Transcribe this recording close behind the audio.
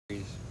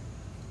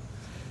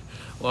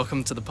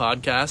Welcome to the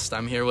podcast.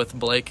 I'm here with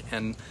Blake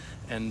and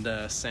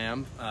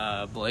Sam.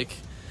 Blake,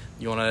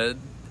 you want to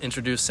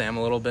introduce Sam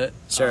a little bit?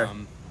 Sure.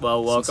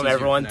 Well, welcome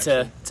everyone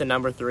to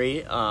number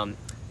 3.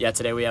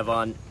 Today we have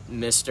on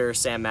Mr.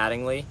 Sam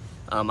Mattingly.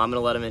 I'm going to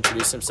let him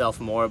introduce himself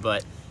more,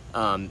 but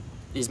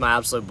he's my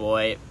absolute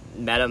boy.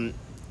 Met him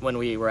when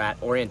we were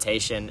at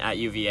orientation at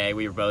UVA.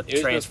 We were both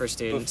transfer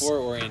students. Before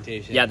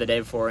orientation. Yeah, the day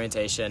before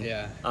orientation.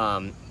 Yeah.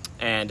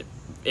 And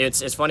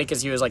it's funny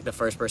because he was like the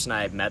first person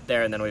I had met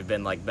there, and then we've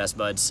been like best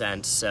buds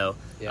since. So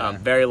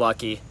very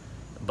lucky.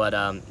 But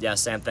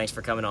Sam, thanks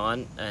for coming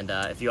on. And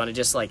if you want to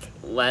just like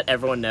let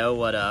everyone know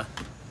what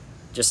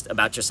just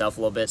about yourself a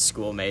little bit,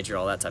 school, major,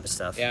 all that type of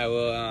stuff. Yeah.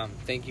 Well,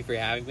 thank you for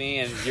having me.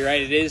 And you're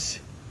right.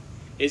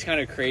 It's kind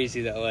of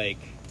crazy that like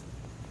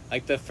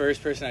the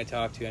first person I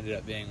talked to ended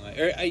up being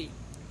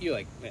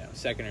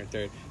second or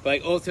third, but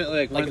like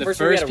ultimately like one of the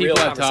first people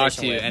I talked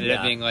to ended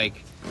up being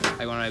like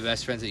one of my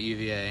best friends at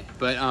UVA.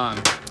 But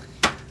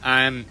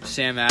I'm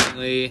Sam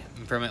Mattingly.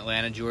 I'm from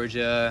Atlanta,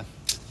 Georgia.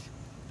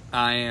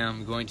 I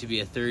am going to be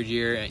a third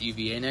year at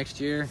UVA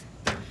next year,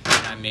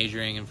 and I'm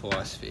majoring in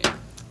philosophy.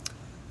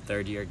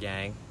 Third year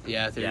gang.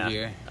 Yeah, third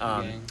year.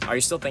 Gang. Are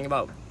you still thinking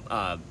about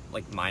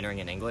minoring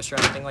in English or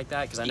anything like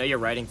that? Because I know you're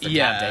writing for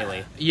Tab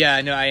Daily. Yeah,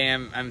 no, I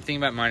am. I'm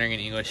thinking about minoring in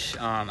English.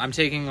 I'm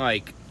taking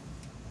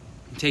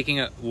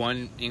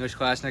one English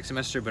class next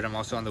semester, but I'm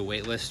also on the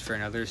wait list for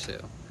another,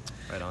 so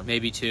right on.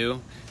 Maybe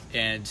 2.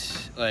 And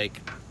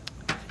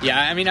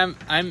I mean,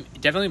 I'm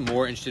definitely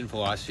more interested in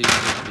philosophy, which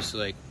is obviously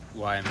like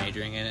why I'm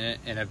majoring in it,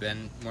 and I've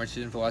been more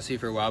interested in philosophy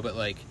for a while. But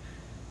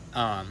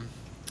I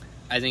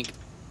think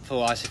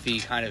philosophy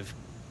kind of,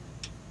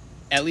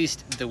 at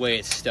least the way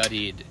it's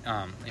studied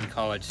in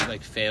college,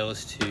 like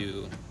fails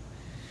to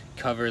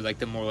cover like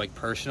the more like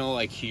personal,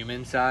 like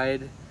human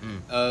side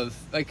of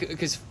like,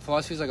 because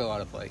philosophy is like a lot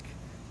of like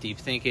deep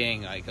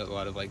thinking, like a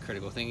lot of like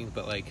critical thinking,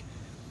 but like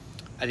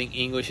I think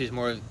English is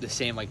more of the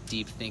same like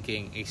deep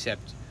thinking,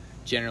 except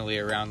generally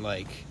around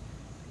like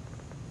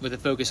with a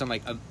focus on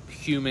like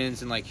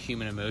humans and like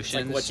human emotions.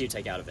 It's like what you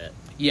take out of it.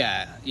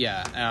 Yeah.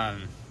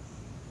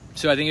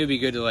 So I think it would be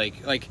good to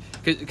like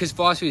because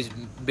philosophy is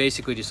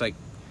basically just like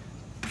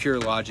pure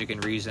logic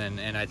and reason,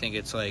 and I think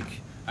it's like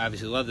I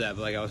obviously love that,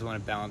 but like I also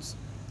want to balance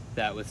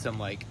that with some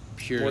like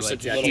pure more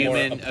like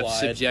human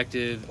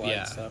subjective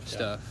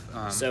stuff.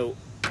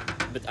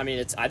 But I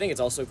mean, I think it's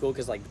also cool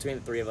because like between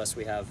the three of us,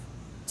 we have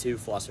 2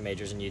 philosophy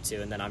majors and you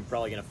 2, and then I'm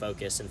probably going to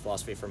focus in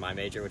philosophy for my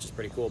major, which is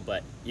pretty cool.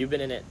 But you've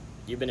been in it,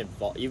 you've been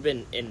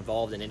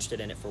involved and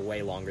interested in it for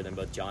way longer than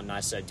both John and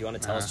I. So do you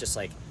want to tell us just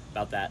like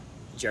about that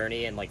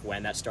journey and like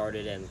when that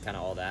started and kind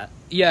of all that?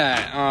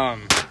 Yeah.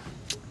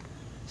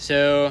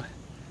 So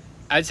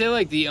I'd say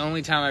like the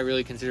only time I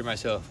really considered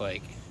myself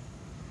like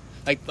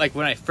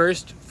when I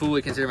first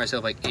fully considered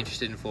myself like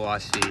interested in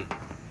philosophy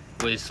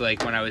was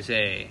like when I was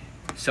a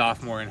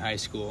sophomore in high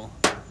school.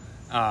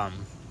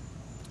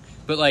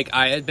 But like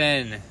I had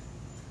been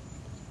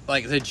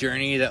like the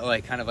journey that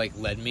like kind of like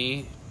led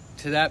me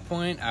to that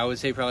point, I would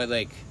say probably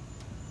like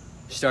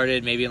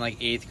started maybe in like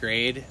 8th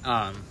grade.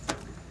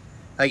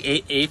 Like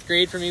 8th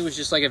grade for me was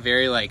just like a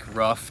very like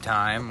rough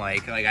time.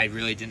 Like I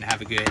really didn't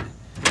have a good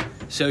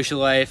social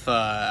life.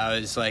 I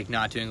was like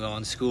not doing well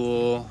in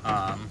school.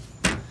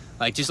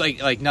 Like just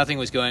like nothing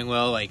was going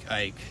well. Like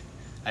I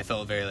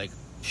felt very like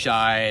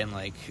shy and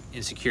like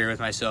insecure with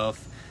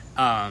myself.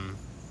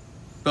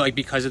 But like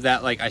because of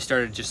that, like I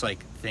started just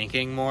like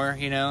thinking more,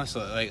 you know. So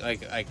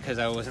like because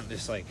I wasn't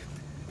just like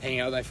hanging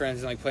out with my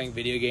friends and like playing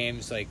video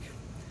games, like,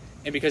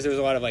 and because there was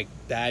a lot of like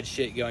bad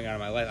shit going on in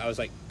my life, I was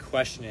like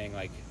questioning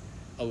like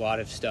a lot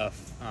of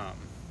stuff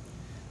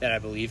that I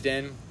believed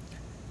in,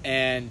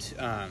 and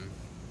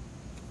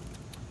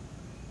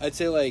I'd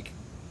say like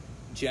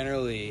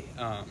generally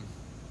I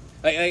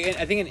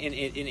think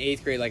in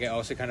 8th grade, like I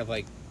also kind of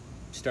like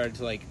started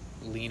to like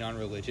lean on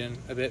religion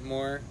a bit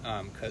more,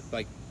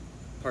 like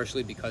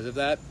partially because of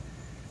that.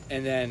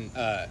 And then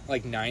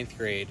like 9th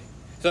grade,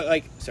 so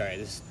like sorry,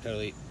 this is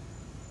totally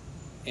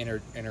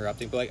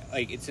interrupting, but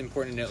like it's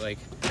important to note like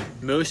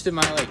most of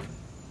my like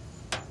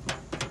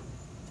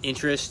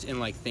interest in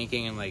like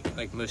thinking and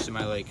like most of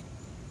my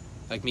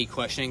like me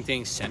questioning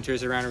things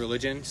centers around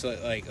religion. So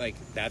like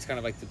that's kind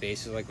of like the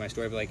basis of like my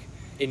story. But like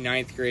in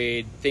 9th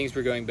grade, things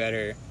were going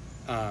better,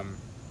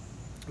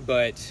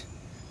 but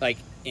like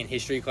in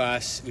history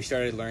class, we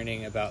started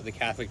learning about the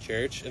Catholic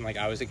Church, and like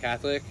I was a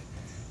Catholic,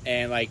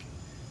 and like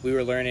we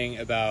were learning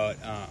about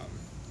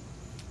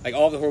like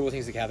all the horrible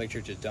things the Catholic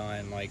Church has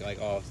done, like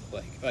all of,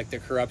 like the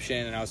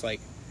corruption, and I was like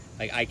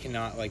I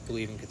cannot like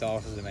believe in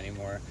Catholicism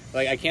anymore.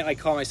 Like I can't like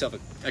call myself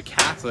a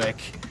Catholic,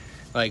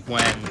 like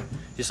when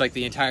just like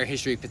the entire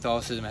history of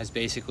Catholicism has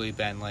basically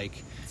been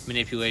like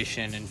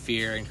manipulation and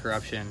fear and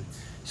corruption.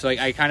 So like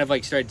I kind of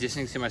like started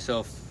distancing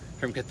myself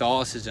from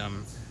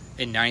Catholicism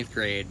in 9th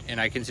grade, and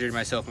I considered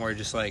myself more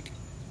just like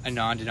a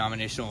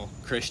non-denominational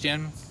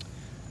Christian.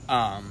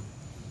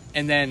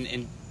 And then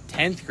in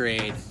 10th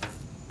grade,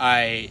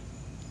 I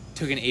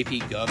took an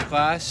AP Gov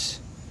class,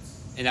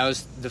 and that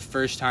was the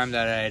first time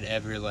that I had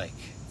ever like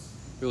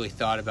really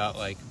thought about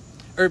like,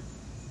 or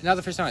not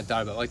the first time I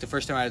thought about it, like the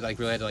first time I like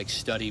really had to like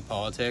study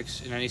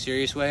politics in any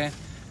serious way.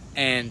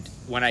 And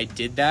when I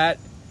did that,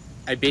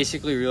 I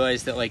basically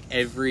realized that like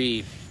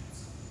every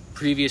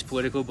previous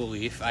political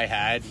belief I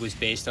had was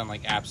based on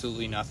like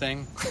absolutely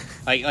nothing.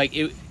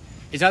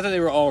 It's not that they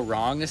were all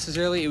wrong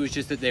necessarily. It was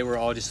just that they were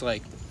all just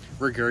like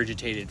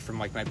regurgitated from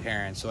like my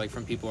parents or like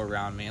from people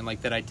around me, and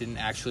like that I didn't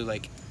actually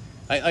like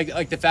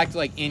the fact that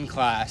like in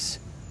class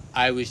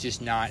I was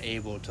just not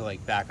able to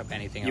like back up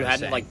anything. You I was hadn't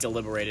saying. like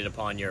deliberated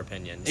upon your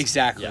opinions.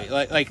 Exactly.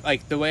 Yeah.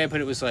 Like the way I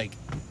put it was like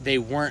they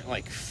weren't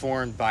like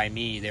formed by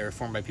me; they were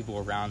formed by people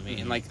around me.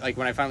 Mm-hmm. And like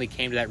when I finally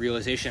came to that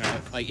realization,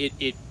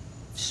 it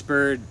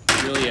spurred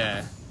really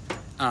a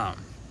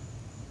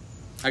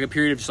like a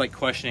period of just like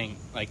questioning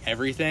like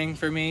everything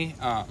for me.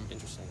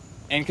 Interesting.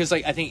 And because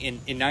like I think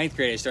in ninth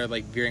grade I started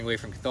like veering away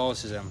from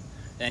Catholicism.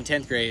 And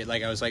in 10th grade,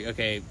 like I was like,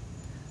 okay,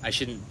 I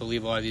shouldn't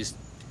believe a lot of these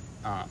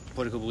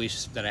political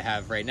beliefs that I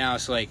have right now.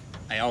 So like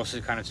I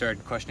also kind of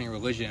started questioning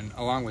religion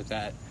along with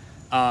that.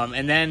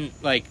 And then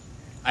like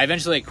I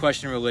eventually like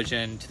questioned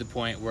religion to the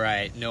point where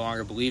I no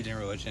longer believed in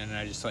religion, and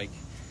I just like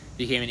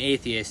became an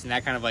atheist, and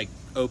that kind of like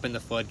opened the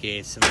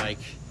floodgates. And like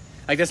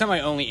that's not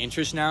my only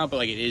interest now, but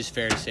like it is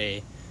fair to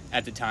say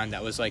at the time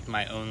that was like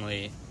my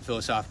only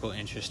philosophical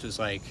interest was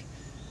like,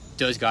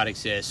 does God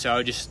exist? So I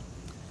would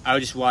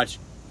just watch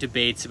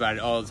debates about it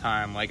all the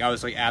time. Like I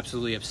was like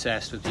absolutely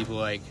obsessed with people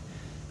like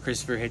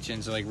Christopher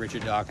Hitchens or like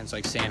Richard Dawkins,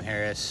 like Sam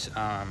Harris.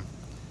 I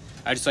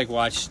just like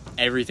watched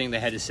everything they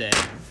had to say,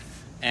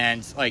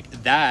 and like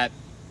that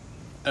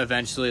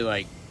eventually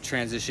like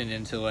transitioned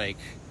into like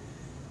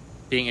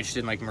being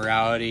interested in like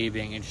morality,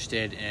 being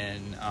interested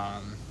in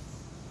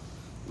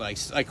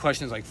like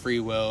questions like free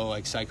will,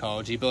 like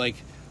psychology. But like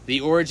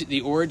the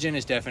origin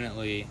is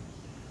definitely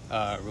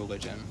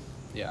religion.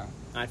 Yeah.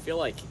 I feel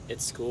like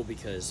it's cool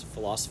because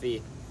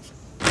philosophy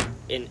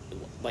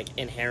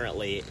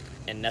inherently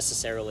and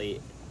necessarily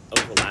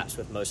overlaps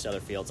with most other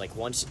fields. Like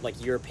once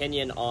like your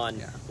opinion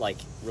on like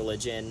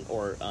religion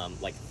or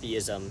like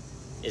theism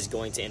is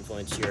going to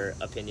influence your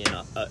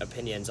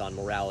opinions on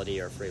morality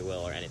or free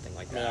will or anything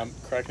like that.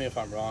 Correct me if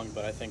I'm wrong,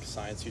 but I think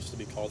science used to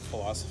be called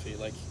philosophy.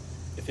 Like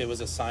if it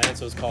was a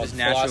science, it was called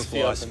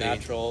philosophy of the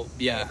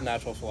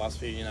natural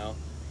philosophy, you know.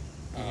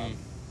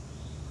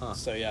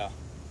 So yeah.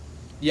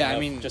 Yeah, I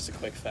mean, just a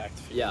quick fact.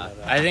 Yeah,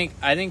 I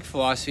think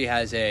philosophy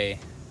has a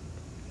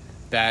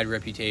bad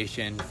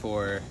reputation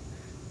for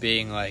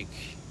being like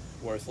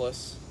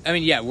worthless. I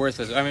mean, yeah,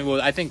 worthless. I mean,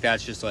 well, I think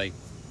that's just like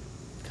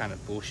kind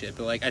of bullshit.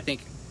 But like, I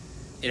think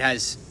it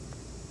has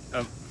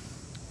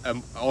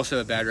also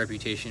a bad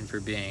reputation for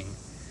being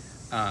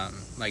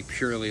like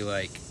purely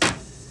like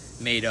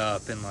made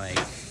up and like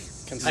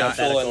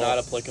conceptual and not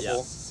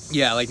applicable.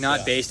 Yeah, like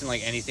not based in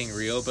like anything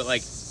real. But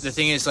like the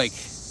thing is like.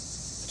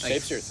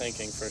 Shapes your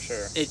thinking for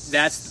sure.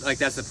 That's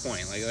the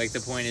point. Like the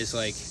point is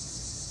like,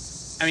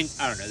 I mean,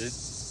 I don't know.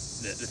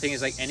 The thing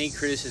is like any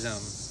criticism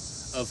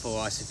of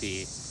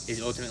philosophy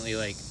is ultimately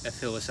like a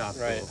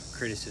philosophical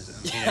criticism.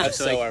 You know? That's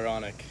so like,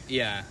 ironic.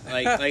 Yeah,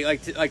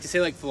 like to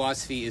say like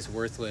philosophy is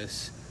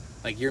worthless,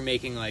 like you're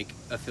making like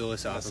a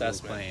philosophical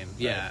claim. Right.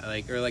 Yeah,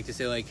 like or like to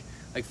say like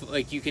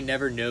you can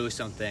never know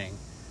something,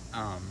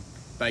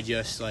 by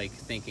just like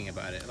thinking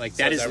about it. Like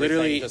so that is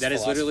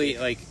literally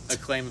like a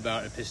claim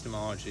about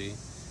epistemology.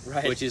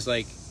 Right. Which is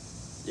like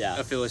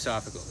a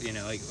philosophical, you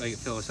know, like a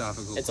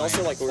philosophical It's claim.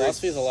 also like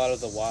philosophy is a lot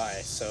of the why.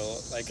 So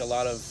like a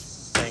lot of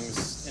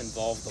things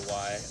involve the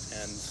why,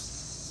 and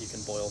you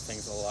can boil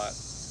things a lot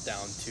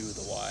down to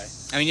the why.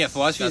 I mean, yeah,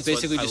 philosophy is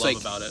basically just like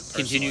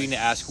continuing to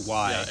ask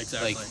why,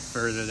 exactly. like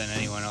further than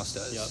anyone else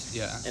does.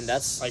 Yep. Yeah. And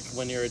that's like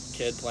when you're a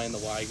kid playing the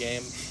why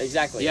game.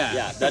 Exactly.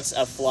 Yeah. That's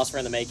a philosopher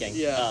in the making.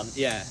 Yeah.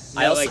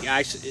 No, like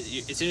actually,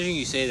 it's interesting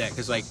you say that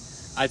because like.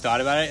 I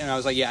thought about it and I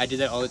was like, yeah, I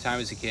did that all the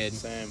time as a kid.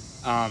 Same.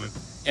 And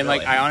really?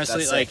 Like, I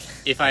honestly like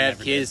if I have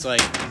kids,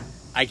 like,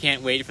 I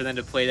can't wait for them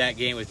to play that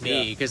game with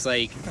me because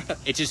like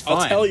it's just fun.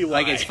 I'll tell you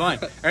why. Like it's fun.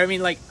 Or I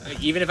mean, like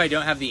even if I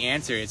don't have the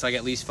answer, it's like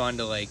at least fun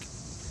to like,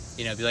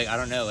 you know, be like, I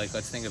don't know, like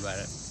let's think about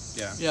it.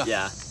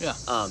 Yeah.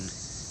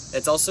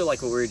 It's also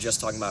like what we were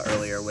just talking about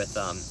earlier with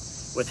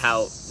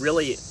how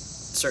really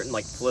certain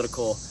like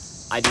political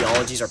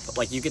ideologies are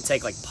like you could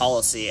take like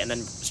policy and then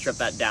strip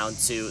that down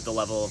to the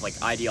level of like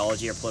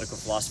ideology or political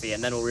philosophy,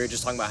 and then we were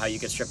just talking about how you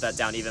could strip that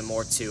down even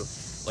more to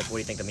like what do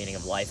you think the meaning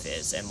of life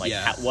is, and like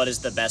what is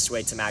the best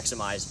way to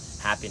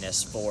maximize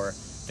happiness for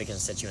the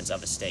constituents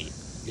of a state.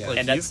 Like,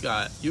 and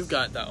you've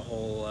got that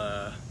whole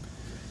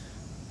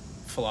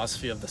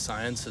philosophy of the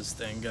sciences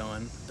thing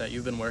going that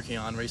you've been working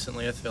on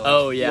recently. I feel like.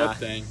 Oh yeah, what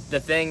thing?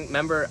 The thing.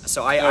 Remember,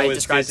 so I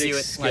described to you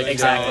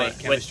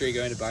exactly chemistry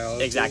going to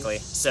biology. Exactly.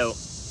 So.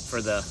 You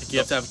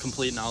have to have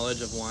complete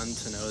knowledge of one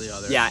to know the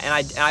other. Yeah, and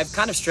I've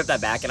kind of stripped that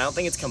back, and I don't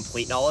think it's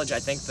complete knowledge. I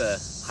think the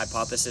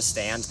hypothesis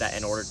stands that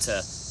in order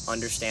to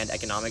understand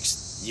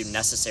economics, you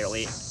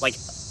necessarily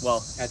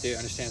have to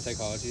understand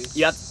psychology.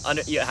 You have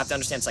to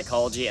understand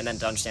psychology, and then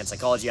to understand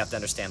psychology, you have to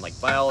understand like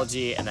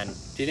biology, and then.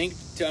 Do you think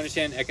to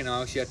understand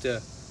economics, you have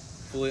to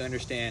fully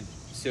understand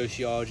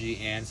sociology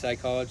and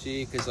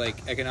psychology, because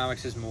like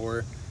economics is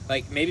more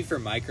like, maybe for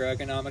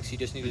microeconomics you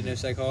just need to know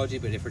psychology,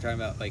 but if we're talking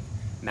about like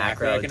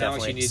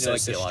macroeconomics, you need to know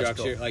like the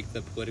structure, like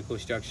the political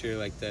structure,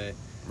 like the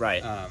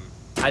right.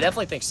 I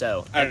definitely think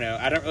so. I don't know.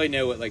 I don't really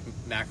know what like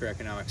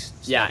macroeconomics.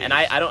 Yeah, and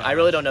I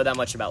really don't know that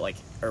much about like,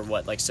 or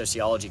what like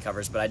sociology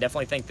covers, but I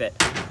definitely think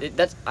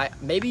that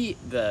maybe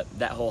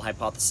that whole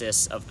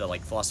hypothesis of the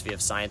like philosophy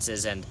of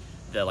sciences and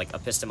the like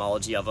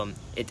epistemology of them.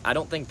 I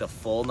don't think the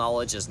full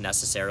knowledge is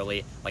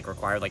necessarily like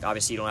required. Like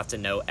obviously you don't have to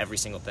know every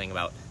single thing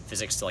about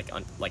physics to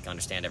like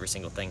understand every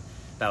single thing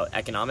about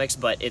economics,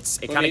 but it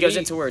kind of goes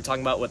into what we're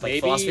talking about with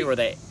like philosophy, where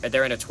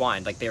they're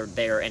intertwined, like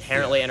they're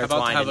inherently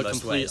intertwined about to have in a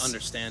most complete ways.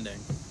 understanding.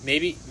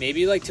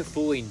 Maybe like to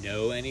fully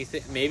know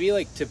anything, maybe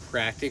like to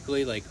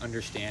practically like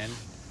understand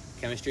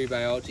chemistry,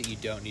 biology, you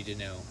don't need to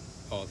know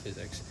all of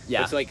physics.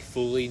 Yeah. But to like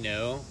fully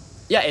know.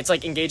 Yeah, it's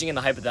like engaging in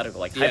the hypothetical.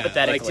 Like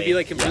hypothetically, like to be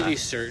like completely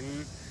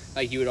certain,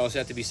 like you would also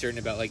have to be certain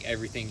about like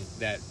everything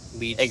that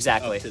leads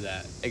up to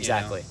that.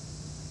 Exactly. You know?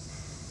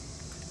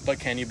 But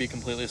can you be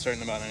completely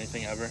certain about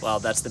anything ever? Well,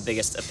 that's the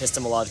biggest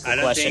epistemological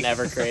question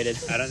ever created.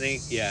 I don't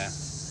think. Yeah.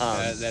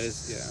 That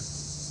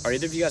is. Yeah. Are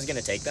either of you guys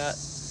gonna take that?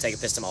 Take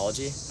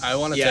epistemology? I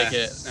want to take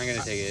it. I'm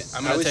gonna take it.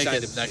 I'm gonna take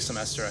it next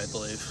semester, I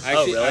believe.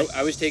 Actually, really?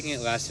 I was taking it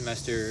last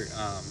semester,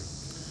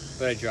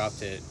 but I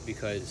dropped it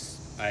because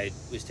I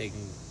was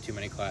taking too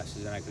many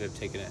classes and I could have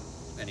taken it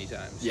any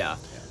time. So, yeah.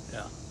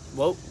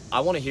 Well,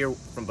 I want to hear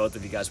from both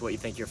of you guys what you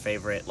think your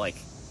favorite like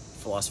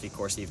philosophy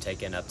course that you've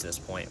taken up to this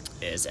point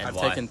is, and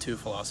why. I've taken 2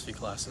 philosophy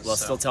classes. Well,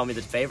 still tell me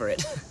the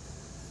favorite.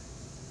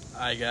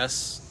 I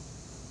guess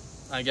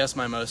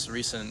my most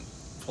recent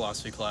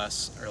philosophy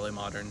class, early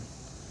modern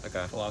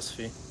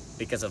philosophy.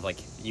 Because of like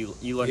you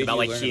learned about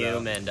like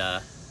Hume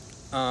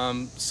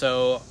and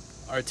so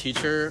our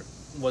teacher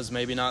was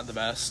maybe not the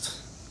best.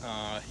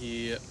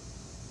 He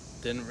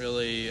didn't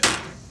really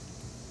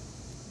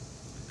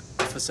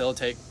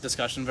facilitate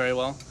discussion very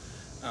well,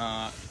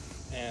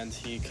 and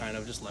he kind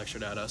of just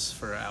lectured at us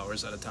for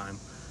hours at a time,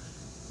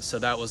 so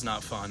that was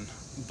not fun.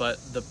 But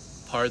the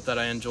part that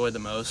I enjoyed the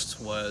most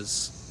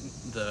was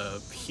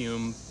the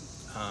Hume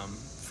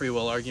free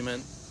will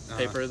argument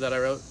paper that I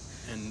wrote,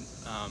 and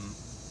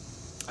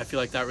I feel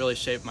like that really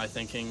shaped my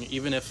thinking,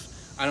 even if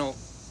I don't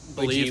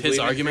believe his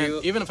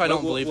argument, even if I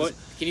don't believe his...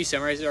 Can you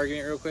summarize the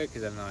argument real quick,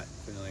 because I'm not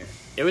familiar?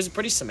 It was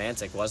pretty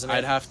semantic, wasn't it?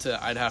 I'd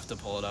have to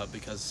pull it up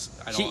because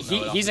I don't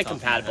know. He's a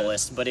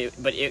compatibilist, but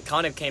it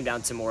kind of came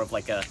down to more of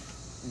like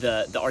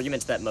the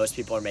arguments that most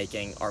people are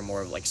making are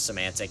more of like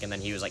semantic, and then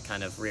he was like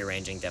kind of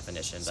rearranging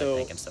definitions, I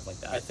think, and stuff like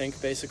that. I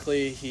think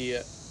basically he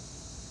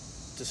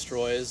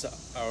destroys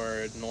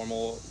our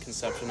normal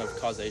conception of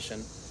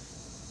causation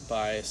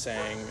by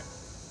saying,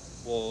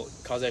 well,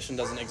 causation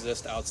doesn't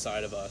exist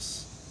outside of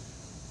us.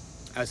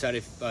 Outside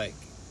of like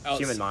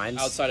human minds?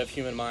 Outside of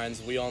human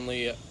minds, we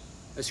only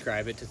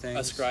ascribe it to things.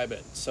 Ascribe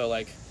it. So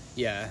like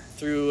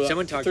through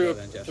someone talked about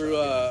that, Jeff,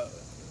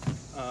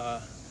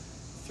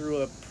 through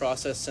a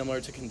process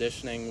similar to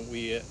conditioning,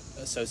 we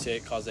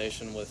associate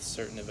causation with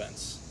certain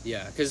events.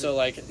 Yeah, because so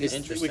like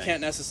we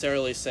can't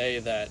necessarily say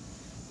that,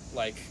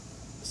 like,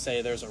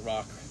 say there's a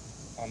rock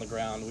on the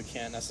ground. We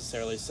can't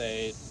necessarily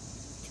say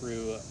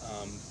through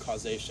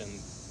causation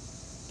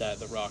that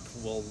the rock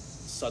will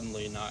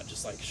suddenly not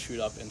just like shoot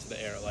up into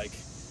the air. Like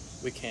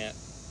we can't.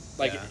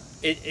 Like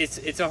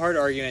it's a hard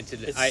argument to.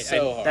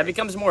 Hard. That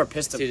becomes more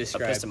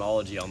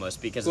epistemology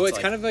almost, because it's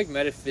kind of like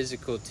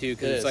metaphysical too,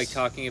 because it's like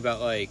talking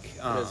about like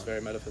it is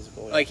very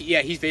metaphysical. Yeah. Like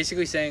he's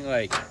basically saying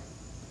like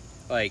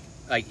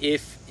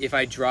if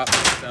I drop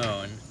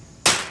my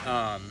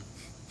phone,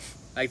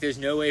 like there's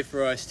no way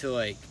for us to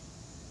like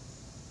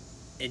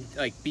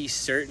be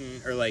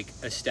certain or like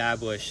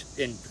establish,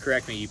 and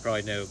correct me if I'm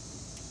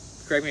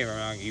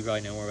wrong, you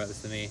probably know more about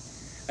this than me.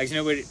 Like there's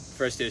no way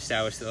for us to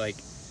establish that like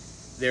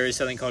there is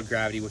something called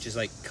gravity, which is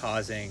like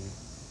causing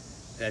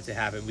that to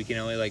happen. We can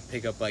only like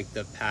pick up like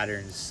the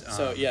patterns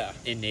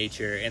in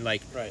nature and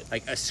like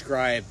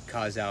ascribe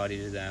causality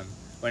to them,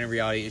 when in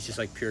reality it's just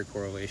like pure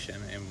correlation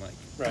and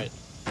like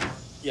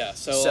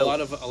so a lot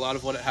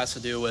of what it has to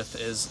do with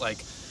is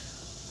like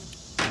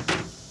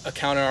a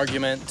counter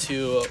argument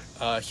to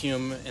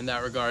Hume in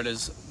that regard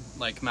is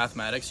like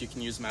mathematics. You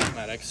can use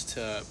mathematics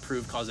to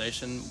prove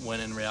causation, when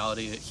in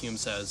reality Hume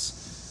says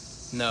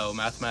no,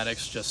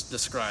 mathematics just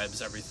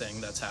describes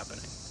everything that's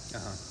happening.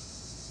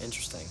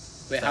 Interesting.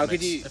 But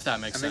if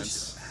that makes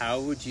sense. How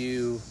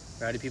do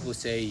people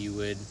say you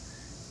would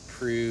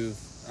prove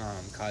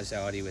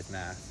causality with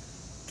math?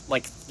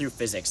 Like through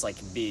physics, like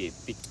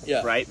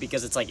right?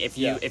 Because it's like if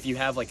you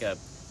have like a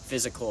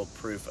physical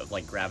proof of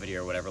like gravity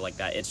or whatever like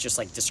that, it's just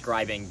like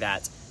describing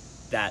that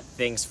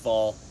things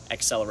fall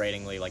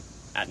acceleratingly like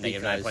at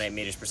negative 9.8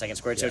 meters per second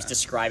squared. So it's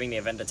describing the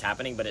event that's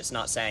happening, but it's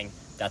not saying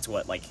that's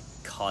what like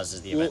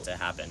causes the event to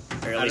happen.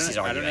 Or at least he's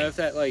arguing. I don't know if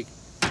that like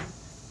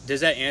does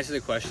that answer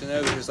the question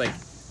though, because like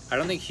I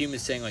don't think Hume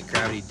is saying like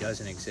gravity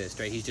doesn't exist,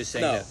 right? He's just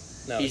saying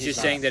he's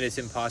just saying that it's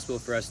impossible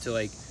for us to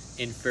like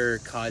infer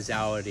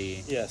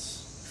causality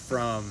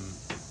from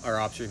our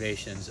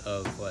observations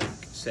of like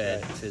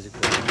said Right.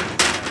 physical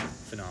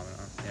phenomena.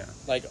 Yeah.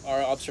 Like,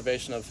 our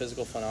observation of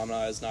physical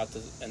phenomena is not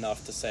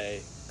enough to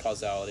say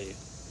causality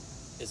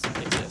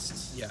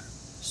exists. Yeah.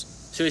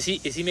 So is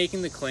he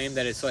making the claim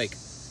that it's like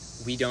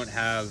we don't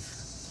have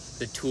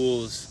the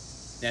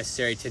tools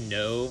necessary to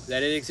know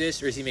that it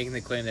exists, or is he making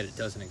the claim that it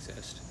doesn't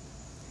exist?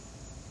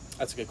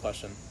 That's a good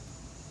question.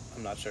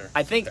 I'm not sure.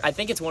 I think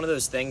it's one of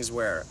those things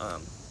where,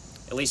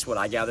 at least what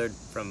I gathered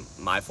from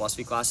my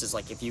philosophy class is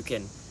like if you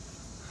can,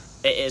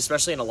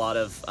 especially in a lot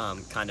of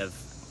kind of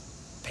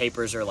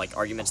papers or like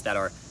arguments that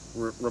are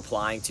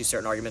replying to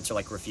certain arguments or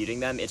like refuting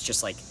them, it's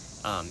just like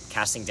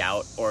casting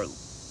doubt or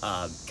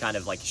kind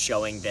of like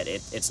showing that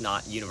it's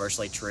not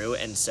universally true.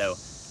 And so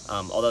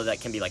although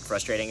that can be like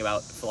frustrating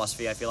about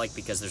philosophy, I feel like,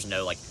 because there's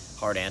no like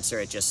hard answer,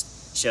 it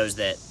just shows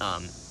that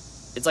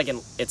it's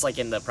like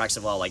in the practice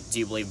of law, like, do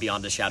you believe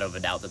beyond a shadow of a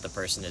doubt that the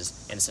person is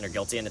innocent or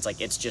guilty? And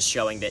it's just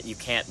showing that you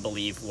can't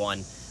believe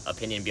one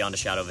opinion beyond a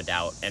shadow of a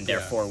doubt, and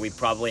therefore we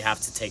probably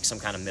have to take some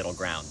kind of middle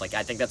ground. Like,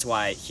 I think that's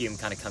why Hume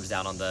kind of comes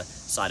down on the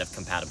side of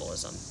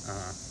compatibilism.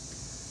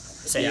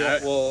 So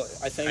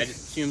I think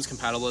Hume's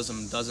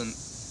compatibilism doesn't.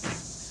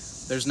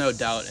 There's no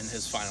doubt in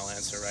his final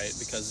answer, right?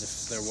 Because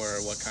if there were,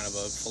 what kind of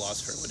a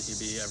philosopher would he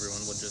be? Everyone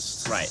would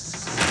just right,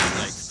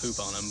 like poop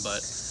on him.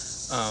 But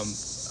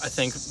I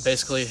think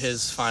basically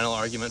his final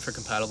argument for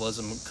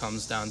compatibilism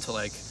comes down to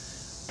like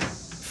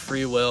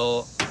free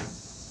will.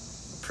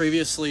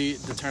 Previously,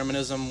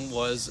 determinism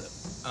was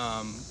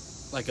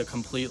like a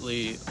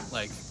completely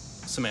like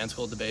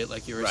semantical debate,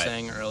 like you were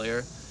saying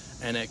earlier,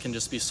 and it can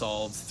just be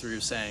solved through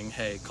saying,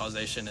 hey,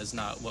 causation is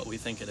not what we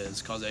think it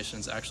is. Causation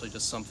is actually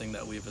just something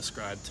that we've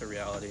ascribed to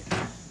reality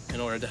in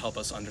order to help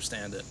us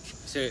understand it.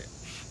 So,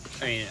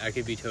 I mean, I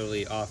could be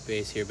totally off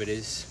base here, but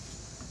is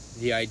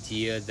the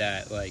idea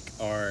that like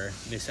our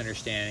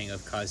misunderstanding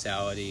of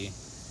causality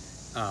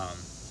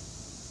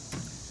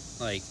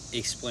like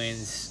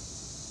explains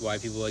why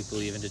people like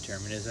believe in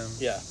determinism?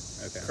 Yeah.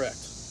 Okay. Correct.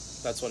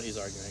 That's what he's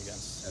arguing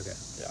against. Okay.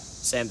 Yeah.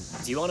 Sam,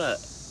 do you want to?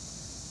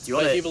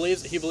 He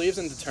believes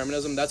in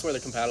determinism. That's where the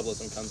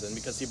compatibilism comes in,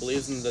 because he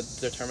believes in the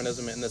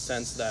determinism in the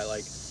sense that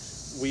like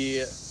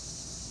we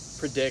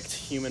predict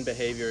human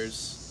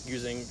behaviors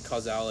using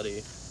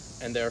causality,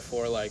 and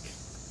therefore like,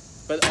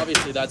 but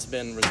obviously that's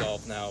been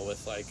resolved now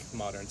with like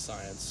modern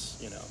science.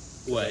 You know,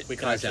 What like, we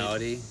can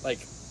causality?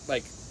 Actually,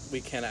 like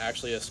we can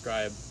actually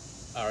ascribe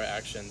our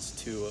actions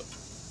to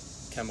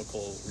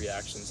chemical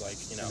reactions, like,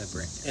 you know,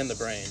 in the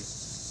brain.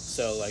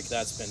 So like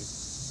that's been,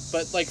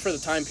 but like for the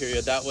time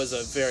period, that was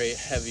a very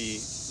heavy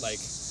like.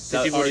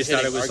 People just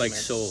thought it was argument. like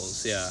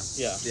souls. Yeah.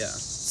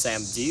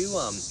 Sam, do you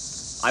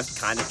I've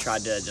kind of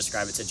tried to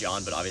describe it to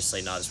John, but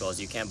obviously not as well as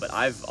you can. But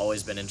I've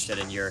always been interested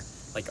in your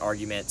like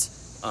argument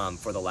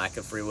for the lack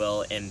of free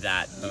will, in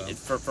that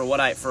from what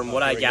I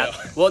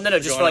gather. Well, no,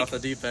 just for, like, off the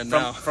deep end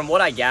from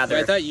what I gather.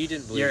 But I thought you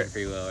didn't believe in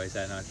free will. Is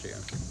that not true?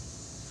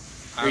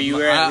 Or you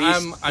were at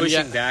least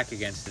pushing back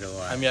against it a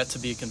lot. I'm yet to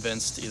be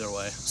convinced either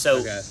way.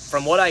 So,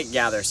 from what I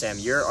gather, Sam,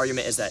 your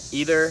argument is that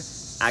either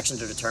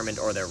actions are determined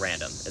or they're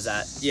random. Is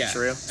that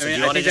true? So I mean,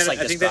 do you want to just I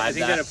think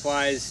that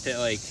applies to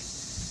like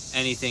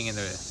anything in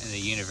the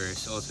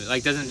universe. Ultimately,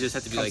 like, doesn't just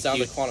have to be comes down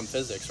to quantum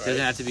physics, right?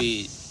 Doesn't have to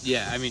be.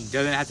 Yeah, I mean,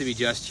 doesn't have to be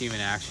just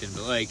human action,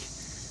 but like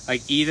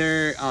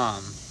either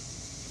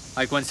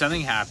like when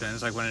something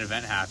happens, like when an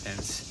event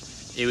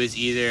happens, it was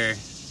either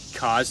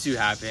caused to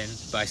happen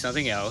by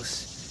something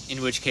else,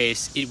 in which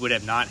case it would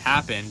have not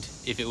happened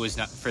if it was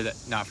not for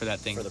that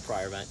thing, for the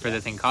prior event, for the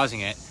thing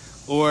causing it,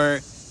 or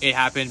it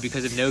happened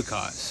because of no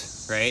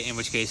cause, right? In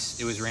which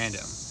case it was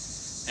random.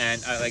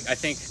 And I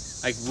think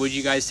would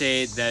you guys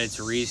say that it's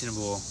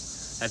reasonable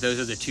that those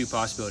are the two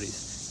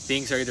possibilities?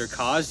 Things are either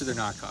caused or they're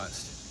not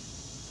caused.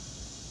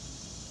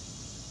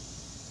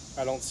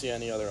 I don't see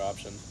any other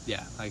option.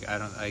 Yeah,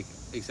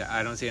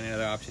 I don't see any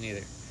other option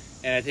either.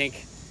 And I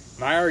think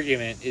my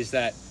argument is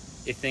that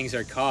if things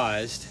are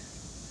caused,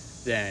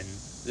 then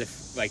the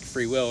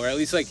free will, or at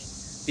least like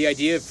the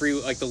idea of free,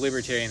 like the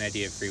libertarian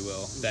idea of free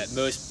will, that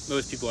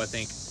most people I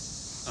think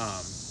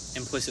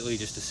implicitly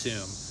just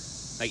assume,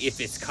 like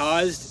if it's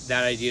caused,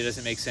 that idea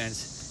doesn't make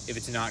sense. If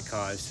it's not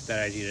caused, that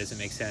idea doesn't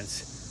make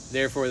sense.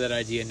 Therefore, that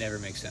idea never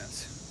makes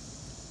sense.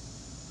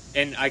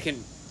 And I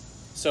can.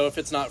 So if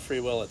it's not free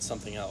will, it's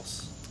something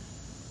else.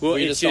 Well,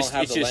 we just don't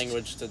have the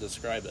language to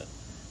describe it.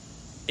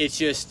 It's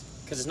just.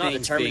 Because it's not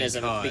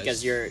determinism.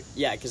 Because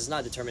because it's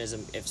not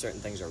determinism if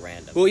certain things are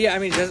random. Well, yeah, I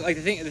mean, like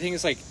the thing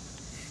is like,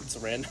 it's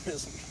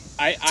randomism.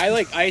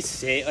 I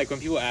say, like, when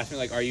people ask me,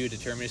 like, are you a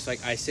determinist?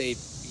 Like, I say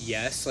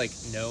yes, like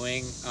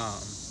knowing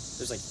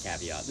there's like a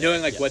caveat there.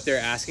 Knowing like what they're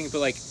asking, but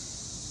like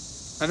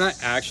I'm not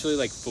actually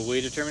like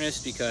fully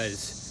determinist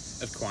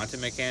because of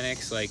quantum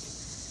mechanics, like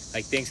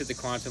things at the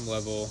quantum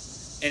level.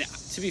 And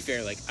to be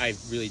fair, like I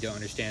really don't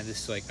understand this,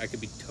 so, like I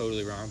could be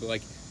totally wrong, but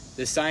like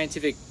the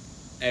scientific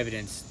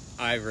evidence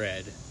I've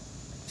read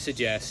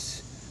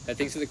suggests that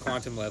things at the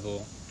quantum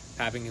level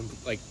happen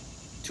like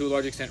to a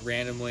large extent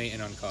randomly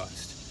and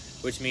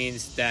uncaused, which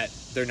means that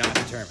they're not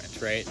determined,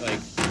 right?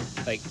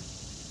 Like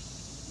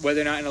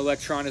whether or not an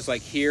electron is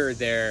like here or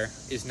there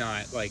is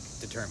not like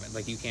determined.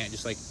 Like you can't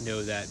just like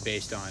know that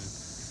based on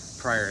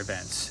prior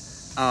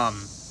events.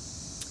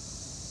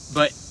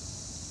 But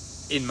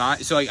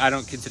so like I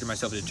don't consider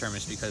myself a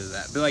determinist because of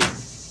that. But like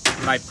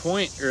my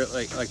point, or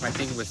like my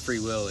thing with free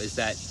will is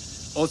that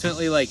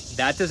ultimately like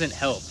that doesn't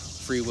help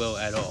free will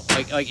at all.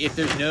 Like if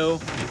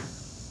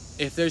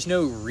there's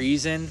no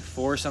reason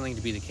for something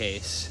to be the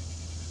case,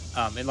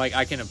 and like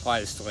I can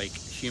apply this to like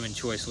human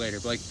choice later,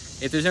 but like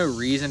if there's no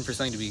reason for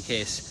something to be the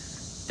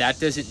case, that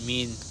doesn't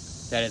mean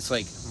that it's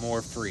like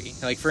more free.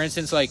 Like for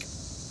instance, like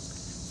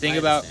think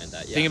about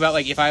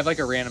like if I have like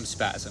a random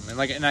spasm, and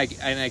I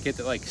get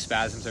that like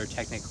spasms are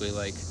technically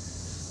like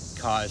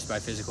caused by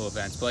physical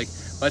events, but like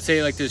let's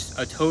say like there's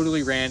a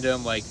totally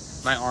random, like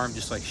my arm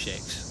just like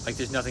shakes, like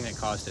there's nothing that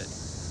caused it,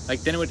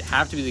 like then it would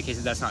have to be the case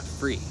that that's not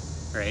free,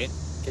 right?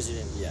 Because you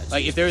didn't,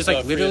 like if there was so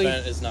like a literally free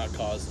event is not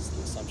caused is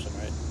the assumption,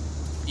 right?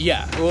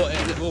 Yeah, well,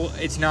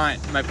 it's not.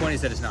 My point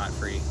is that it's not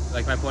free.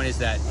 Like my point is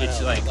that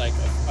it's like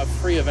a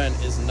free event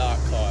is not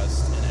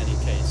caused in any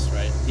case,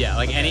 right? Yeah,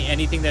 like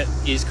anything that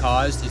is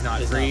caused is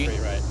not free. Not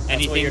free, right?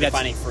 Anything that's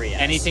defining free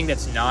as. Anything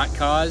that's not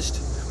caused.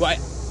 Well,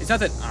 it's not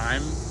that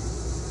I'm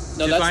defining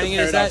that's the it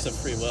as paradox that. of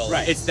free will.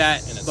 Right. It's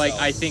that like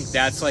I think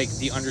that's like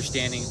the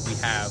understanding we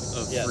have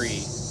of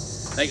free.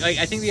 Like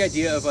I think the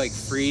idea of like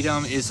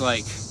freedom is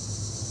like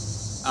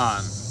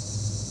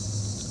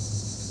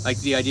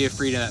the idea of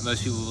freedom that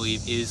most people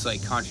believe is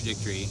like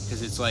contradictory,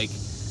 because it's like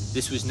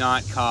this was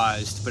not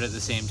caused, but at the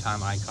same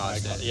time I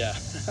caused it. Yeah.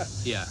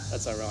 Yeah.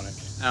 That's ironic.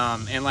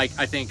 And like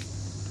I think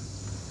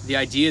the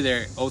idea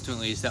there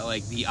ultimately is that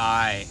like the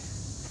I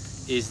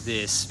is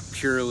this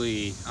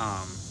purely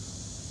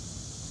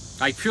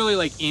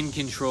like in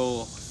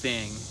control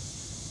thing,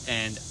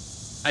 and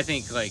I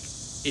think like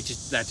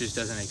that just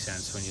doesn't make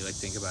sense when you like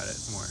think about it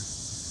more.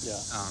 Yeah.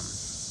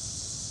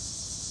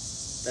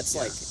 That's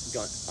like,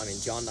 I mean,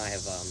 John and I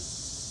have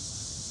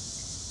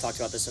talked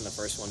about this in the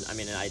first one. I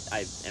mean, and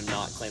I am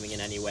not claiming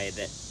in any way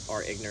that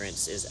our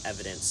ignorance is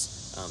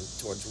evidence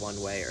towards one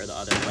way or the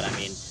other, but I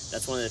mean,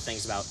 that's one of the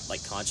things about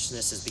like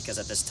consciousness, is because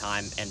at this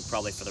time, and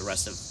probably for the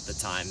rest of the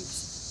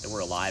times that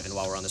we're alive and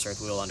while we're on this earth,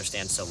 we will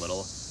understand so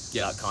little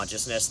about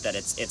consciousness that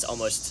it's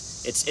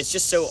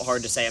just so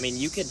hard to say. I mean,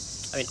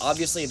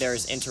 obviously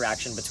there's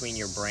interaction between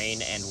your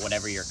brain and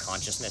whatever your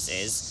consciousness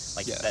is.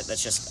 Like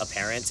that's just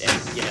apparent. And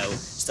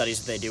studies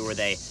that they do where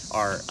they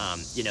are,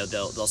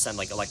 they'll send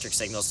like electric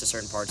signals to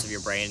certain parts of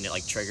your brain, and it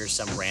like triggers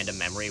some random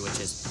memory, which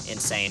is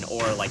insane.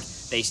 Or like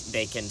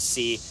they can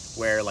see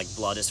where like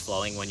blood is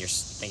flowing when you're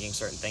thinking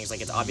certain things. Like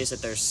it's obvious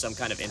that there's some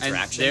kind of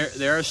interaction. And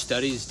there are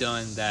studies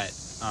done that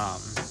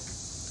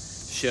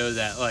show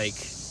that like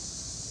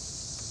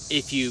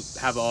if you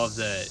have all of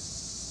the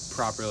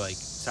proper like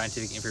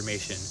scientific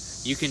information,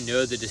 you can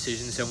know the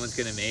decision someone's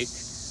gonna make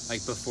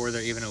like before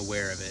they're even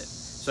aware of it.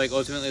 So like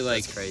ultimately,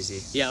 like that's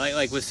crazy. Yeah,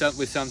 like with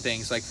some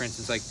things, like for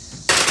instance, like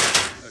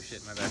oh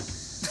shit, my bad.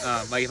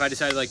 Like if I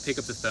decided to like pick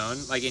up the phone,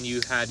 like and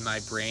you had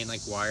my brain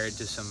like wired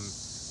to some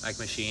like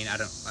machine, I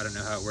don't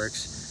know how it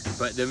works,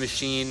 but the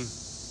machine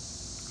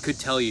could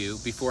tell you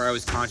before I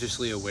was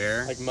consciously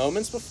aware. Like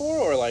moments before,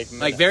 or like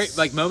minutes? Like very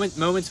like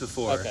moments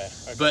before. Okay.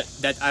 But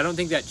that I don't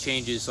think that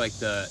changes like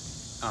the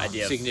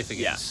idea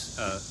significance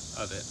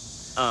of it.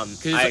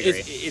 Because I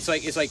agree. It's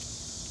like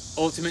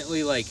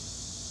ultimately like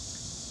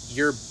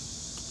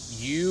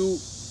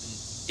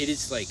it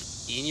is like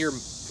in your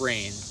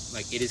brain,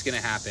 like it is going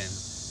to happen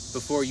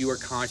before you are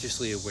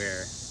consciously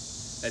aware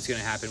that's going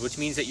to happen, which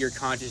means that your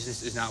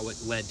consciousness is not what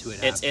led to it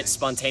happening. It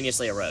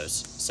spontaneously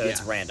arose, so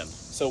it's random.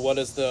 So what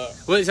is the?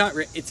 Well, it's not.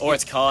 It's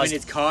caused. I mean,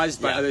 it's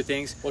caused by other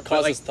things. What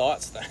causes like,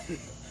 thoughts then?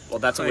 Well,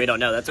 that's what we don't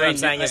know. That's what I'm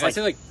saying. Is I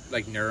say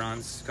like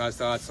neurons cause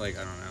thoughts. Like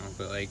I don't know,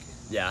 but like.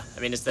 Yeah, I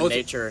mean it's the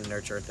nature and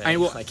nurture thing.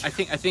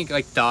 I think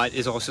like thought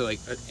is also like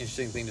an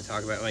interesting thing to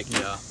talk about, like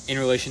in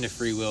relation to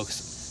free will.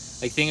 'Cause,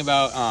 like think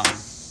about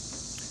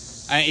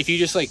if you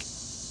just like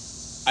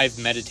I've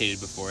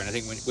meditated before, and I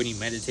think when you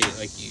meditate,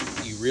 like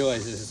you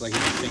realize this is like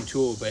an interesting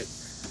tool, but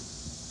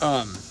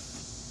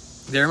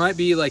there might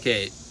be like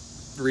a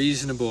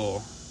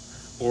reasonable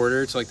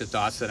order to like the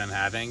thoughts that I'm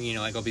having.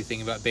 Like I'll be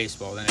thinking about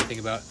baseball, then I think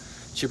about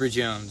Chipper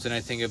Jones, and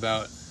I think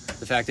about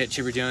the fact that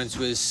Chipper Jones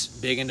was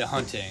big into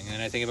hunting,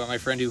 and I think about my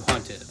friend who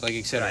hunted, like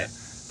etc. Right.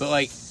 But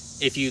like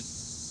if you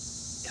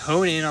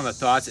hone in on the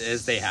thoughts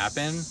as they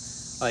happen,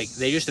 like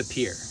they just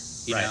appear.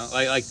 You know,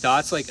 like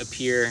thoughts like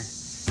appear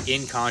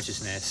in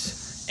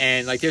consciousness,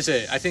 and like I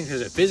think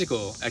there's a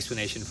physical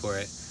explanation for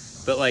it.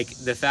 But like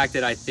the fact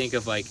that I think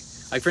of like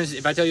for instance,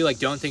 if I tell you like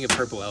don't think of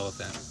purple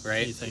elephant,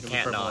 right? You think of a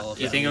purple elephant.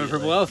 You think of a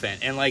purple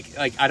elephant, and like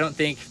I don't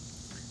think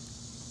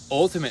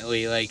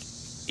ultimately like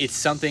it's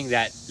something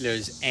that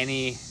there's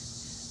any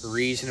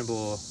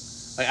reasonable,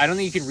 like I don't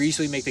think you can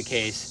reasonably make the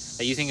case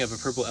that you think of a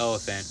purple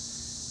elephant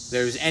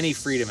there's any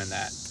freedom in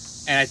that.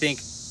 And I think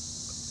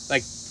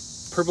like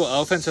purple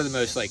elephants are the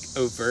most like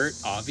overt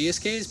obvious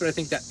case, but I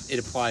think that it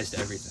applies to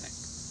everything.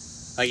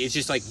 Like it's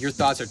just like your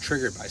thoughts are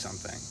triggered by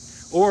something,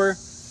 or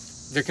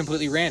they're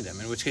completely random,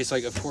 in which case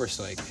like of course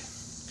like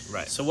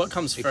so what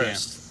comes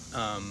first,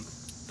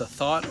 the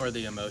thought or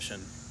the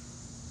emotion?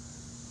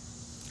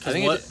 I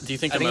think do you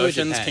think I think it would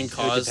emotions depend. can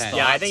It would cause depend. thoughts?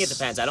 Yeah, I think it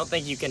depends. I don't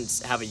think you can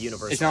have a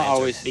universal It's not answer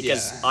always-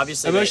 because yeah.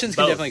 obviously Emotions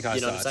can both, definitely cause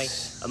you know what I'm thoughts,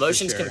 saying? for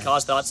Emotions sure. can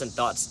cause thoughts, and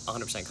thoughts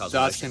 100% cause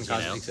Thoughts emotions. can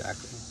cause you know?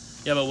 exactly.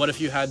 Yeah, but what if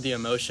you had the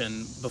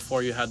emotion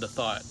before you had the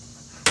thought?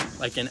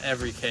 Like in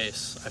every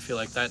case, I feel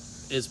like that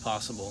is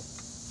possible.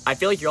 I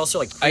feel like you're also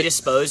like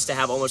predisposed to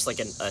have almost like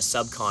a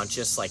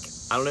subconscious, like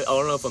I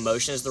don't know if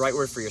emotion is the right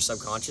word for your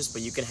subconscious,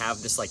 but you can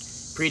have this like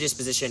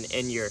predisposition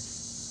in your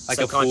Like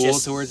a pull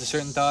subconscious, towards a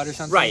certain thought or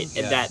something? right?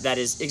 Yeah. And that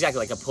is exactly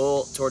like a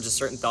pull towards a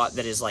certain thought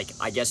that is like,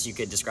 I guess you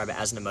could describe it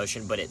as an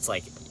emotion, but it's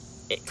like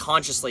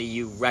consciously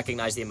you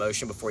recognize the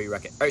emotion before you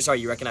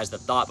you recognize the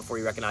thought before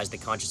you recognize the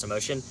conscious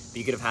emotion, but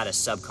you could have had a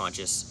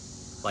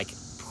subconscious like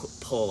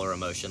pull or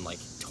emotion like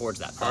towards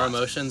that thought. Are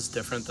emotions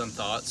different than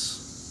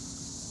thoughts?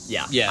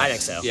 Yeah, Yes. I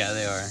think so. Yeah,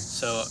 they are.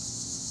 So,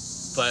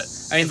 but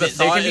I mean, if the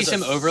there thought can be is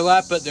some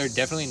overlap, but they're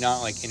definitely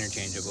not like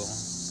interchangeable.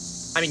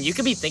 I mean, you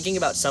could be thinking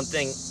about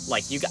something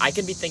like I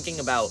could be thinking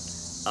about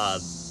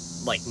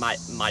like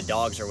my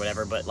dogs or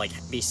whatever, but like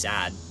be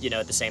sad, you know,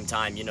 at the same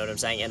time. You know what I'm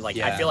saying? And like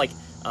Yeah.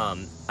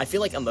 I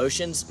feel like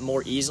emotions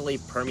more easily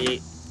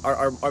permeate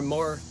are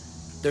more.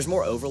 There's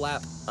more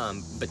overlap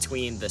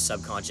between the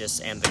subconscious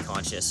and the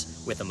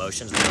conscious with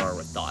emotions than there are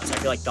with thoughts. I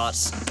feel like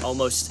thoughts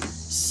almost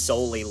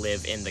solely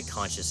live in the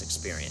conscious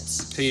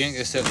experience. So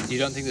you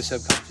don't think the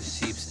subconscious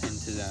seeps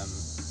into them?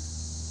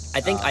 I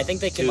think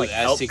they can to like as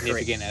help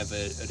significant of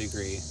a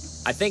degree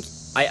I think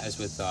as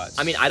with thoughts.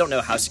 I mean, I don't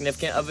know how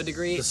significant of a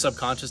degree. the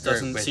subconscious Or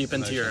doesn't with seep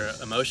into your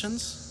emotions.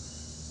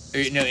 emotions? Or,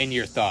 no, in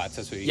your thoughts.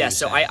 That's what you. Yeah, were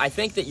so saying. I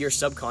think that your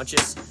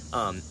subconscious,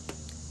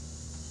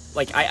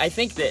 I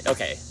think that,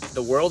 okay,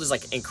 the world is,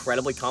 like,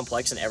 incredibly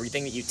complex, and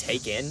everything that you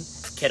take in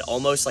can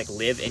almost, like,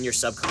 live in your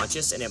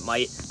subconscious, and it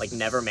might, like,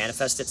 never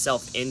manifest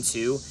itself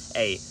into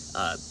a,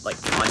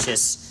 like,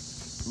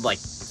 conscious, like,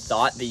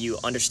 thought that you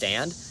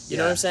understand. You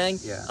know what I'm saying?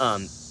 Yeah.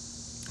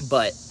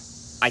 But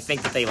I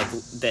think that they, like,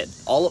 that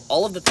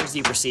all of the things that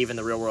you perceive in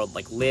the real world,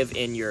 like, live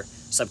in your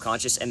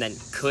subconscious and then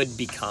could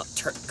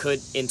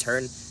in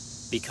turn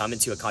become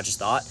into a conscious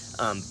thought.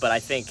 But I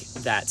think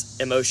that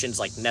emotions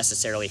like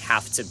necessarily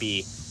have to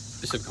be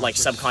like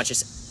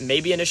subconscious,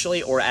 maybe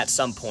initially or at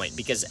some point,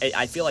 because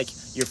I feel like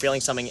you're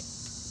feeling something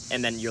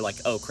and then you're like,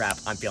 oh crap,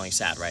 I'm feeling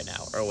sad right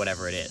now, or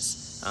whatever it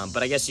is.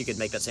 But I guess you could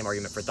make that same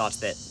argument for thoughts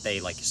that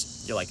they like,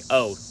 you're like,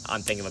 oh,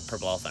 I'm thinking of a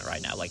purple elephant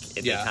right now. Like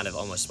they kind of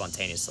almost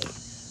spontaneously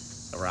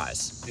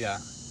arise. Yeah.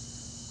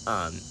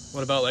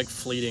 What about like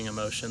fleeting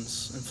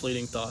emotions and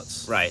fleeting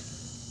thoughts? Right.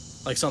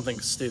 Like something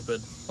stupid,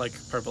 like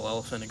purple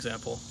elephant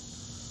example.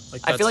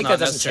 Like I feel like not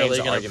that doesn't change necessarily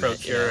the going to argument,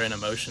 procure you know? an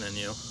emotion in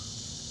you.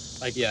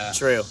 Like yeah.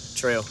 True.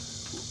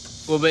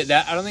 Well, but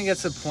that I don't think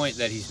that's the point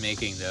that he's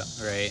making, though,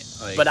 right?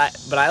 Like, But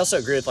I also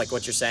agree with like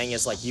what you're saying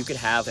is like you could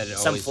have That it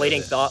some always fleeting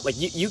does it. thought, like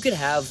you could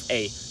have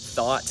a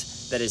thought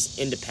that is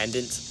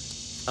independent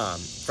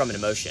from an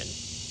emotion,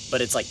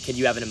 but it's like, could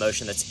you have an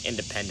emotion that's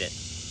independent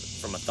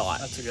from a thought?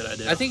 That's a good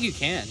idea. I think you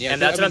can. Yeah.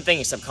 And that's what I'm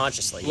thinking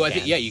subconsciously. Well,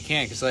 You can. you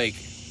can, because like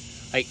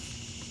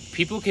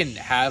people can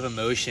have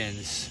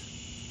emotions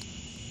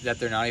that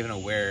they're not even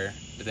aware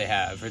that they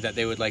have, or that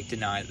they would like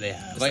deny that they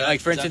have. Like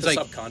for instance, like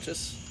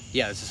subconscious.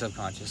 yeah, it's a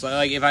subconscious.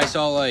 Like if I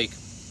saw like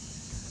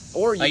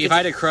Or you like could if I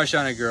had a crush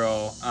on a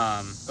girl,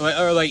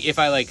 or like if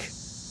I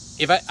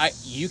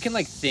you can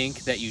like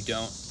think that you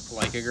don't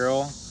like a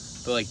girl,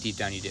 but like deep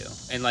down you do.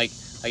 And like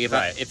if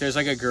Right. if there's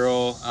like a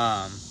girl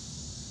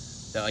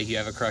that like you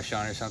have a crush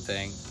on or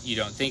something, you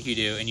don't think you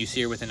do, and you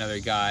see her with another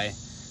guy,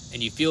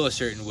 and you feel a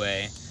certain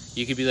way,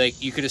 you could be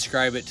like, you could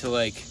ascribe it to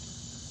like,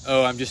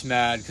 oh, I'm just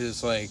mad because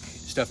it's like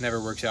stuff never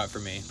works out for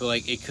me. But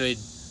like it could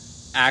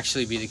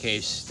actually be the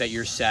case that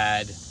you're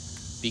sad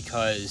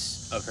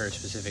because of her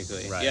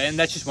specifically. Right. Yeah, and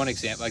that's just one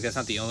example. Like that's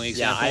not the only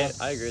yeah,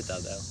 example. I agree with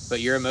that though. But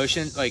your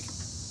emotion, like,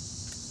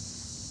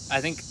 I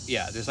think,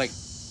 yeah, there's like,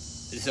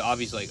 this is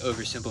obviously like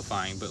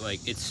oversimplifying, but like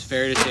it's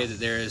fair to say that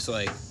there is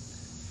like,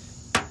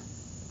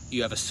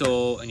 you have a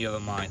soul and you have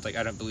a mind. Like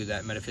I don't believe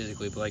that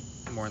metaphysically, but like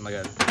more in like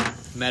a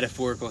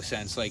metaphorical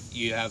sense. Like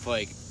you have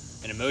like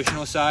an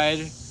emotional side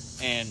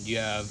and you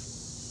have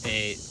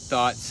a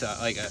thought side,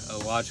 like a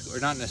logical, or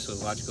not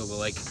necessarily logical, but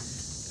like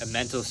a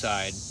mental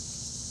side,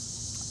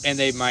 and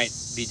they might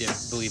be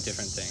believe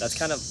different things. That's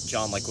kind of,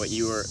 John, like what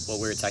we were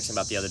texting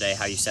about the other day,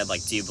 how you said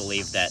like, do you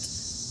believe that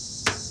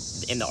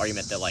in the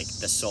argument that like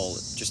the soul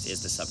just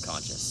is the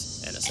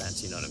subconscious in a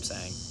sense, you know what I'm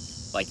saying?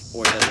 Like,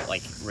 or does it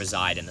like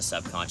reside in the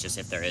subconscious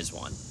if there is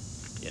one,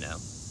 you know?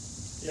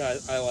 Yeah,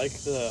 I like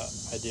the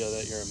idea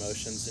that your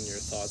emotions and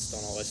your thoughts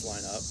don't always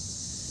line up,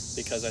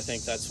 because I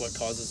think that's what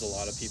causes a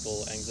lot of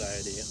people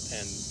anxiety,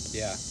 and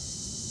yeah.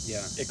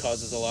 it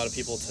causes a lot of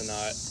people to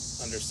not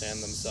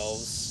understand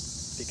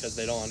themselves because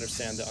they don't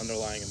understand the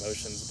underlying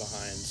emotions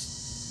behind.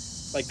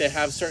 Like they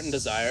have certain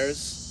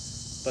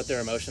desires, but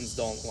their emotions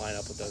don't line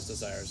up with those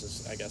desires,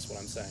 is I guess what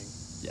I'm saying.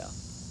 Yeah.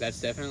 That's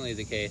definitely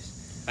the case.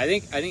 I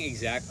think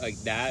like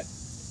that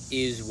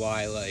is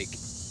why like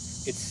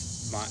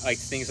it's like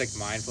things like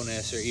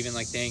mindfulness, or even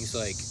like things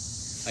like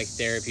like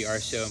therapy are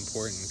so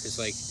important, because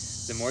like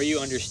the more you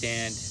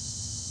understand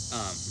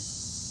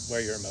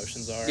where your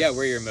emotions are. Yeah,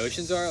 where your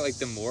emotions are, like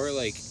the more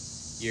like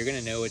you're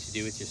gonna know what to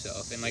do with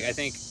yourself. And like I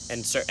think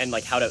and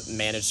like how to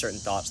manage certain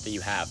thoughts that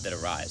you have that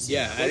arise.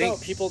 Yeah, What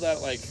about people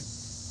that like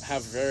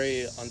have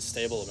very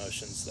unstable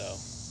emotions though?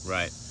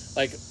 Right.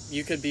 Like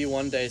you could be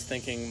one day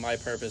thinking my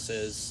purpose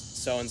is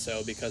so and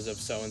so because of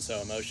so and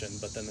so emotion,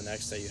 but then the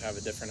next day you have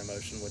a different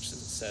emotion which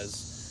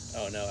says,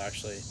 oh no,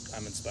 actually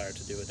I'm inspired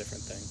to do a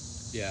different thing.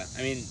 Yeah,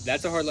 I mean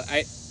that's a hard.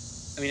 I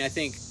mean I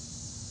think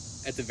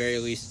at the very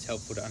least it's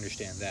helpful to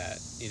understand that,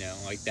 you know,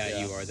 like that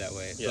you are that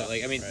way. Yeah, but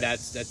like I mean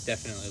that's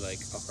definitely like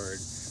a hard,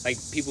 like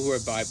people who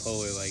are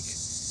bipolar, like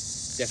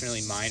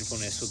definitely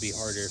mindfulness will be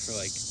harder for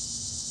like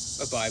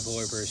a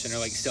bipolar person, or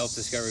like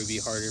self-discovery would be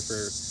harder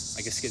for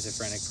like a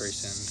schizophrenic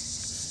person.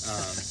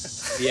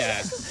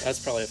 Yeah, that's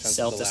probably offensive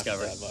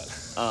self-discovery. to laugh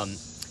at that,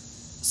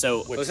 but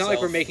so well, it's not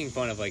like we're making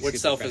fun of like which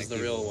self is the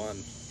people. real one.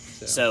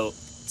 So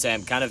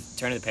Sam, kind of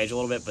turning the page a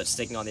little bit, but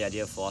sticking on the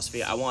idea of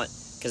philosophy, I want,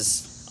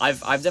 because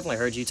I've definitely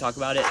heard you talk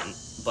about it,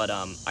 but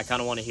I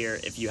kind of want to hear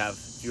if you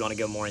want to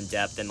go more in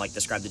depth and like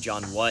describe to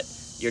John what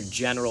your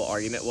general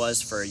argument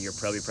was for your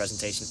Proby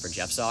presentation for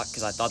Jeff Sock,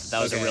 because I thought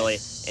that was a really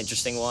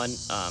interesting one,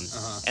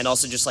 and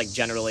also just like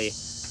generally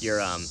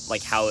your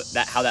like how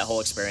that whole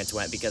experience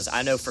went, because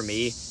I know for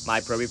me my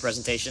Proby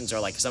presentations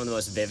are like some of the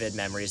most vivid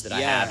memories that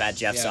I have at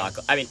Jeff Sock.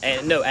 I mean,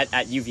 and no,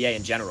 at UVA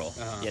in general,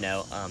 you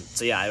know.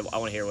 So yeah, I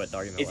want to hear what the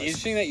argument was. It's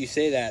interesting that you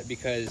say that,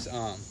 because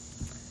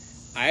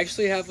I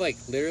actually have like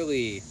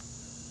literally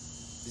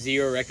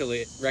zero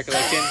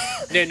recollection.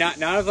 No,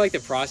 not of like the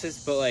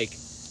process, but like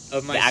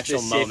of my the actual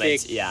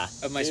specific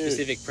moment, of my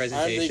specific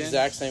presentation. I'm the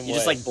exact same way. You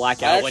just like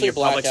black out when you're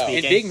public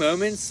speaking. In big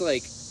moments,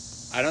 like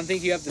I don't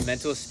think you have the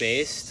mental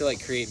space to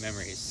like create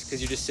memories,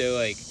 because you're just so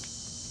like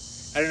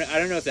I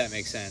don't know if that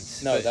makes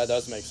sense. No, but that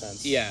does make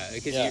sense. Yeah,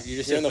 because you're just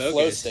you're so in the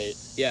focused. flow state.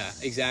 Yeah,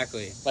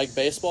 exactly. Like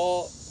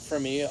baseball, for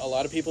me, a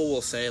lot of people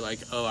will say like,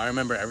 "Oh, I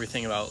remember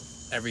everything about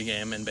every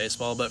game in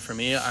baseball," but for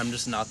me, I'm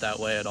just not that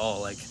way at all.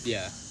 Like,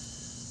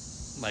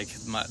 like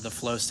the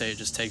flow state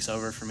just takes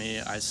over for me.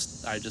 I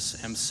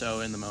just am so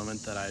in the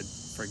moment that I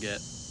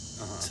forget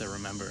to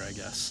remember, I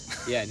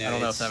guess. Yeah, no, I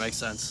don't know if that makes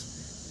sense.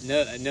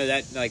 No,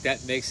 that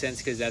makes sense,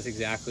 because that's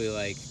exactly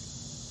like.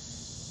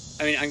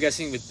 I mean, I'm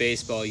guessing with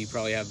baseball, you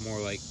probably have more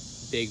like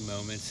big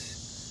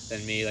moments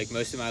than me. Like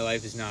most of my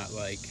life is not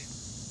like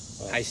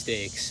high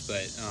stakes,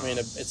 but I mean,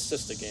 it's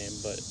just a game,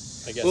 but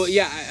I guess. Well,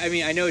 yeah, I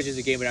mean, I know it's just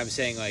a game, but I'm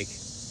saying like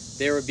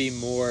there would be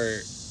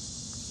more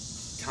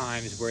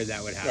times where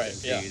that would happen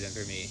for you than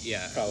for me.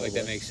 Yeah, probably. Like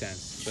that makes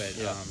sense. But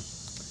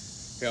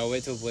here, I'll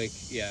wait till Blake.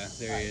 Yeah,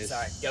 there he is.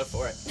 Sorry, go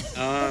for it.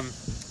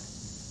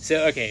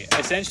 So okay,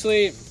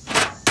 essentially,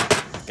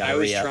 I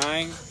was re-up.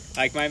 trying.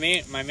 Like my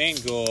main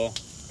goal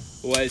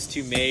was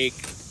to make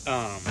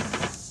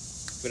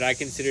what I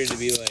consider to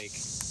be like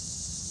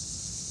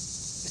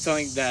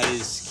something that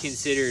is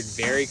considered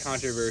very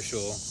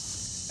controversial,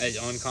 as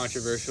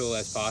uncontroversial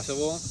as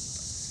possible.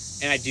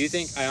 And I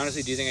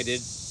honestly do think I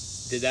did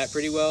that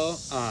pretty well.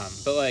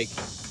 But like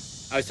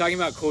I was talking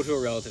about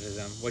cultural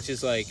relativism, which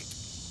is like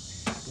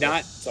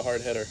not It's a hard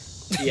hitter.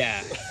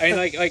 yeah. I mean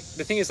like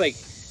the thing is like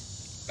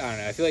I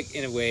don't know, I feel like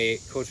in a way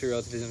cultural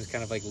relativism is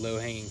kind of like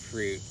low-hanging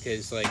fruit,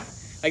 because like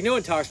no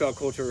one talks about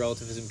cultural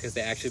relativism because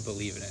they actually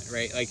believe in it,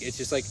 right? Like it's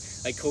just like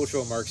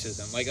cultural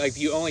Marxism. Like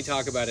you only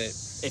talk about it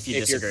if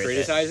you're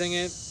criticizing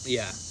it.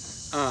 Yeah.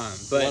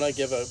 But Want to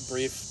give a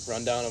brief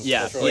rundown of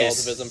cultural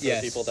relativism for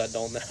the people that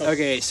don't know?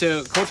 Okay,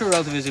 so cultural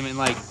relativism, and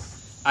like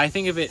I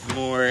think of it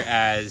more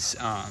as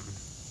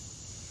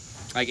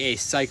like a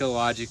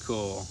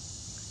psychological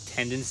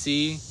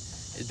tendency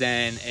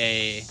than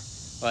a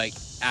like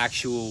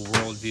actual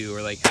worldview,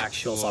 or like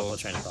actual philosophical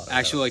train of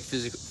thought, like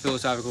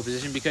philosophical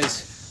position,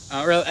 because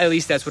or at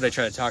least that's what I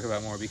try to talk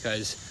about more,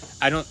 because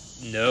I don't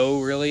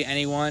know really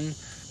anyone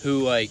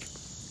who like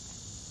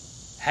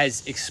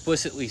has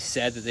explicitly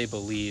said that they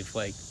believe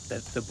like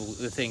that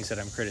the things that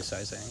I'm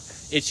criticizing.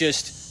 It's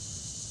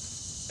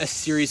just a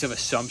series of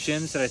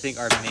assumptions that I think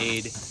are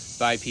made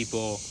by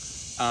people,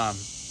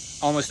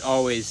 almost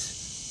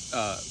always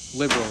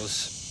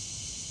liberals,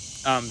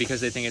 because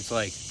they think it's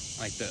like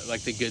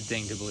the good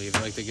thing to believe,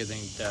 like the good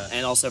thing to...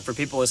 And also for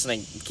people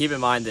listening, keep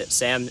in mind that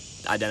Sam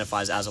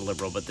identifies as a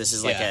liberal, but this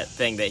is like a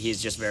thing that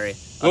he's just very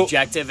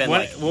objective and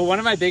one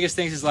of my biggest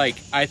things is like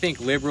I think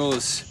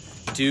liberals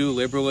do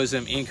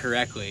liberalism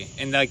incorrectly,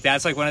 and like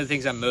that's like one of the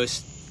things I'm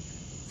most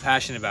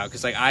passionate about,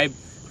 because like I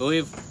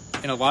believe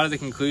in a lot of the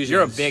conclusions.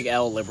 You're a big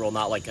L liberal,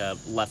 not like a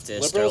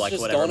leftist Liberals or like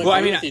just whatever. Don't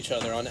agree with each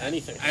other on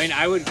anything. I mean,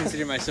 I would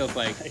consider myself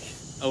like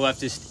a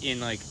leftist in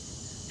like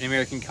an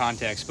American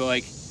context, but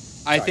like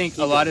I think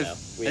a lot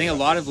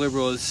of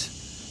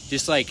liberals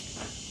just like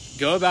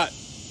go about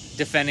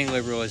defending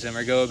liberalism,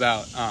 or go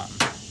about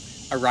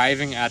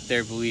arriving at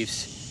their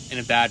beliefs in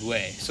a bad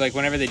way. So like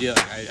whenever they do,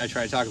 like, I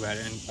try to talk about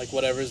it, and like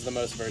whatever's the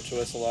most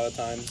virtuous a lot of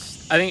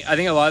times. I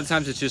think a lot of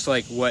times it's just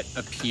like what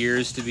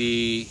appears to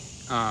be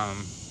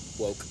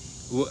woke.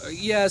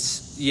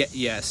 Yes,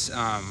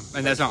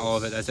 and that's not all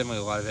of it. That's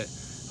definitely a lot of it.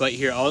 but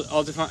here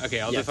I'll define. Okay,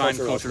 I'll define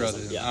cultural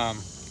relativism. Yeah.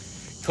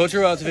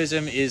 Cultural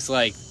relativism is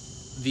like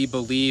the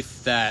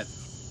belief that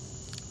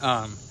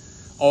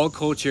all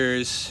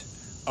cultures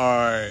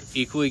are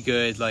equally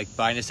good, like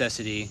by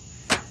necessity,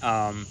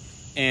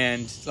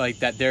 and like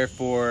that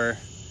therefore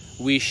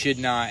we should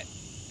not.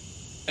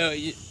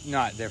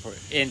 Not therefore,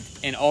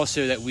 and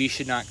also that we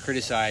should not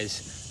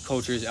criticize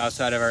cultures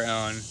outside of our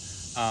own,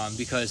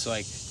 because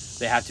like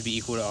they have to be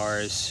equal to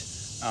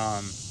ours,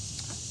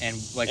 and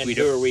like and we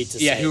who don't. are we to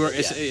Yeah, say who are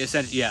that, yeah.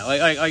 essentially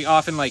like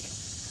often like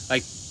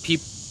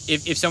people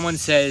if someone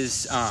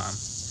says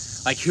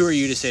like who are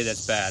you to say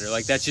that's bad, or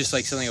like that's just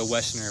like something a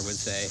Westerner would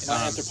say.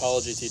 My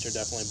anthropology teacher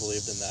definitely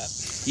believed in that.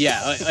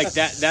 Yeah, like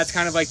that. That's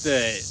kind of like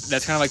the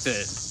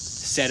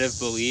set of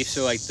beliefs,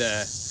 or like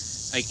the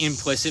like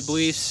implicit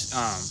beliefs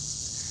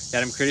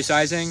that I'm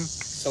criticizing.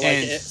 So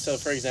like, so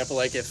for example,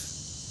 like if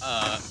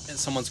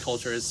someone's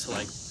culture is to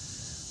like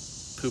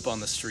poop on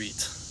the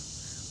street,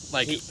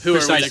 like who are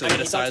we to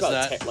criticize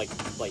that?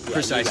 Yeah,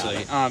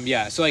 Precisely.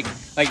 Yeah. So like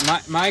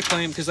my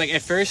claim, because like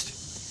at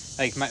first,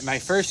 like my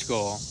first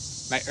goal,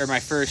 my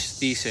first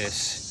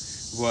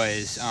thesis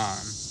was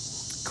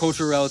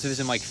cultural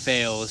relativism like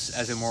fails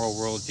as a moral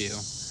worldview,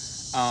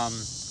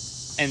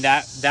 and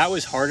that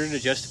was harder to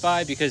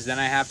justify, because then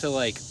I have to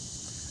like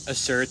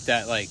assert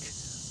that like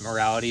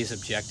morality is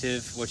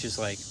objective, which is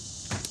like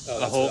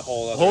a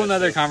whole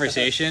nother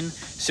conversation.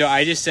 So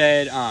I just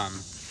said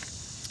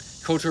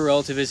cultural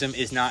relativism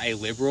is not a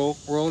liberal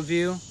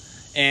worldview,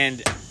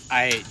 and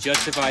I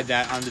justified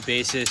that on the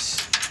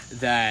basis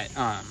that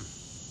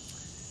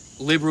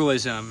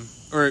liberalism,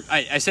 or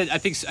I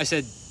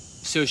said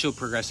social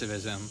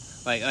progressivism,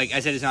 like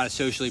I said it's not a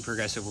socially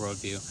progressive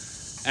worldview,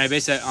 and I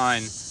based that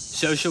on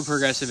social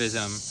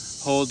progressivism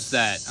holds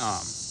that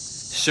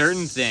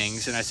certain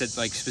things, and I said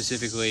like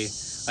specifically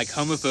like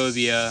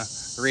homophobia,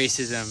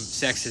 racism,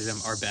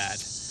 sexism are bad.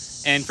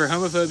 And for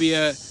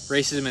homophobia,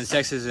 racism, and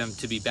sexism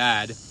to be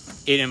bad,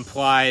 it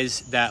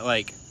implies that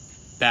like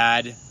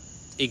bad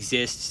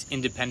exists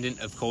independent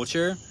of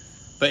culture.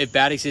 But if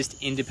bad exists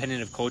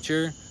independent of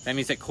culture, that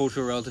means that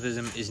cultural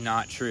relativism is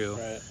not true.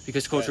 Right.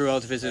 Because cultural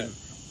relativism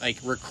like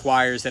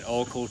requires that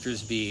all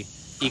cultures be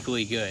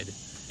equally good.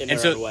 In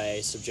their own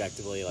way,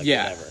 subjectively, like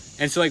whatever.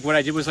 And so like what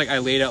I did was like I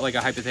laid out like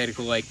a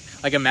hypothetical, like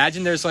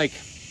imagine there's like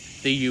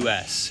the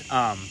US,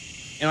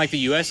 and like the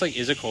US like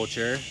is a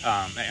culture.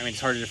 I mean it's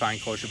hard to define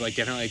culture, but like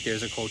definitely like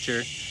there's a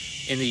culture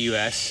in the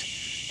US,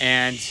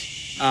 and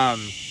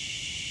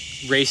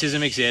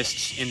racism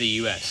exists in the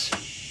US.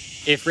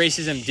 If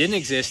racism didn't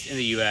exist in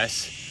the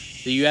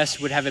US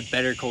would have a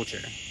better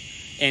culture.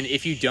 And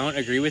if you don't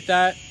agree with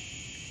that,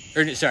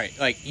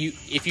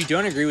 if you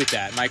don't agree with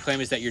that, my claim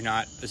is that you're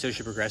not a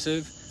social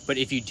progressive. But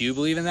if you do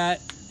believe in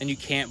that, then you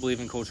can't believe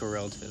in cultural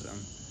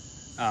relativism,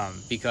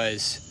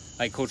 because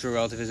like cultural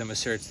relativism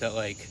asserts that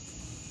like,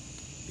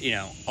 you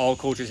know, all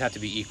cultures have to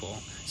be equal.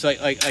 So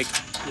like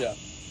yeah,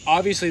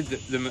 obviously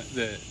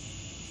the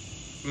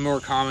more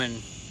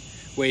common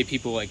way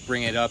people like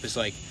bring it up is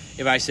like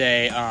if I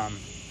say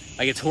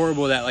like it's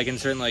horrible that like in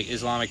certain like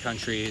Islamic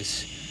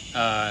countries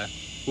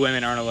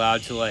women aren't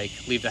allowed to like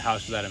leave the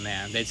house without a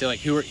man. They'd say like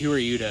who are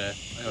you to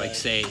like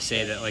say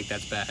that like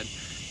that's bad.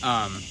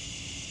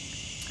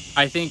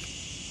 I think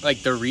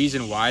like the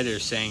reason why they're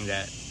saying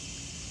that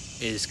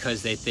is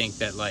because they think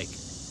that like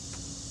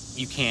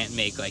you can't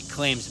make like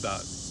claims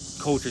about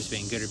cultures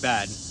being good or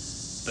bad.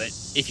 But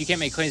if you can't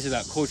make claims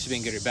about cultures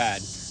being good or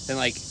bad, then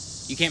like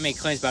you can't make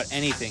claims about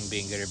anything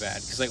being good or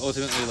bad, because like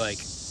ultimately like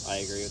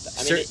I agree with that.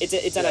 I mean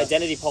it's an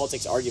identity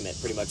politics argument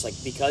pretty much, like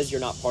because you're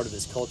not part of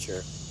this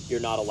culture, you're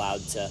not allowed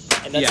to,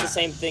 and that's the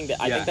same thing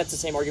that I think that's the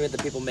same argument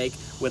that people make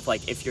with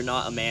like if you're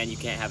not a man you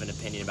can't have an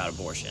opinion about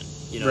abortion,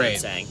 you know what I'm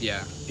saying?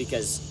 Yeah,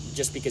 because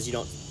just because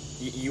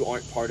you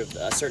aren't part of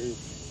a certain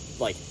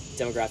like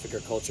demographic or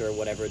culture or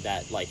whatever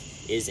that like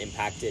is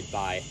impacted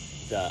by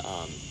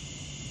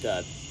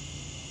the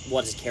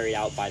what is carried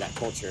out by that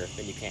culture,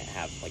 then you can't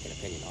have like an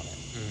opinion on it.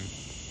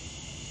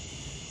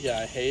 Yeah,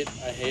 I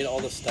hate all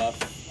the stuff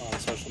on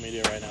social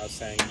media right now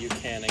saying you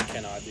can and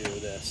cannot do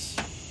this.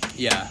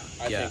 Yeah,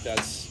 I think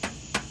that's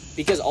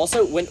because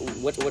also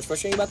what's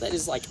frustrating about that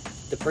is like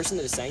the person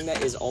that is saying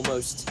that is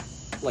almost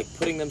like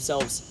putting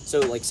themselves, so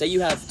like say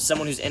you have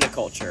someone who's in a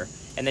culture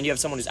and then you have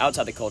someone who's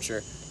outside the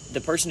culture. The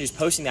person who's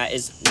posting that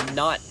is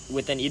not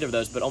within either of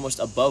those, but almost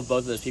above both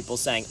of those people,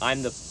 saying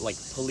I'm the like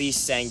police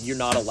saying you're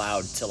not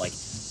allowed to like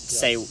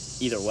say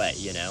either way,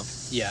 you know?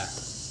 Yeah.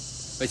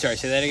 Wait, sorry,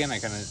 say that again? I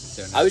kind of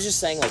don't know. I was just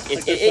saying like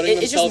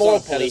it's just moral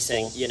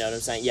policing, you know what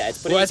I'm saying? Yeah,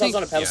 it's putting themselves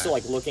on a pedestal,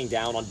 like looking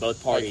down on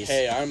both parties. Like,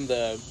 hey, I'm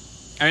the.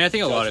 I mean, I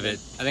think a lot of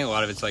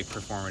it's like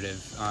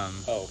performative.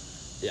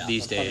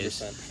 These 100%.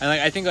 days, and like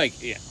I think like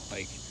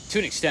like to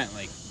an extent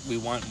like we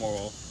want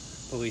moral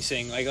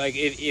policing. Like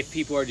if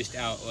people are just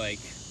out like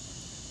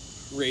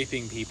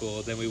raping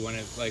people, then we want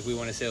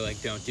to say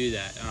like don't do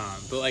that.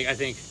 But like I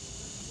think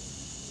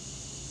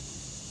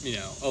you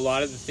know a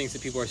lot of the things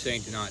that people are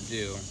saying to not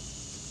do.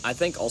 I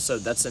think also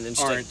that's an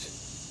interesting.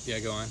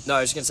 Yeah, go on. No,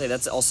 I was just gonna say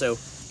that's also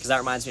because that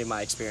reminds me of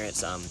my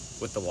experience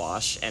with the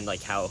wash and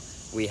like how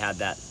we had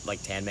that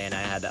like Tan Man,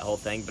 I had that whole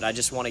thing. But I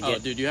just want to get. Oh,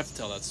 dude, you have to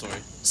tell that story.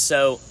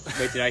 So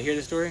wait, did I hear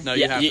the story? No,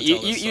 you have to tell the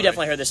story. You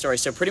definitely heard the story.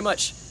 So pretty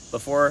much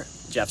before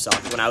Jeff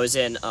Sock, when I was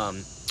in the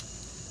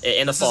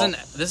fall.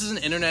 This is an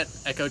internet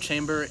echo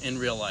chamber in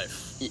real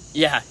life.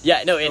 Yeah,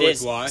 no, it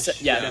is. Wash? So,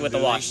 with the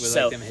wash. With,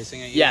 so like, them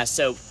hissing at you? yeah,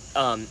 so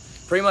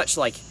pretty much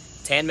like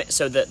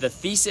so the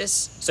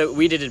thesis. So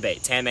we did a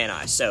debate, Tan Man and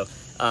I. So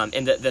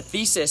and the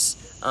thesis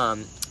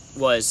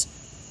was,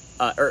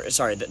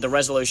 the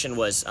resolution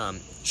was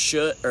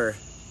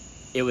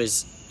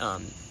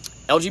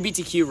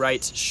LGBTQ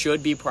rights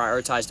should be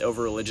prioritized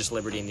over religious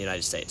liberty in the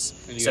United States.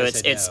 So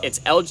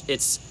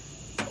it's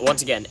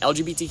once again,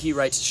 LGBTQ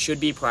rights should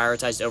be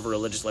prioritized over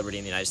religious liberty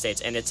in the United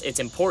States, and it's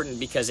important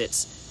because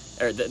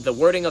the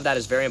wording of that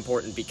is very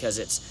important because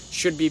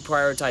should be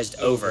prioritized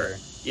over.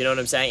 You know what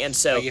I'm saying? And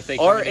so like if they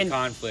come into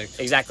conflict.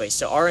 Exactly.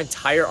 So our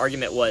entire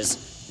argument was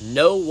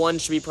no one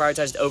should be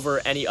prioritized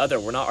over any other.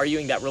 We're not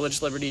arguing that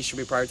religious liberty should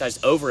be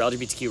prioritized over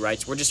LGBTQ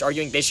rights. We're just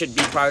arguing they should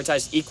be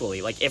prioritized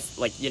equally.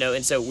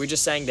 And so we're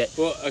just saying that.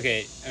 Well,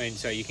 okay. I mean,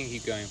 sorry, you can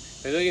keep going.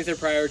 But like if they're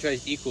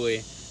prioritized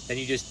equally, then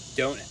you just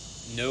don't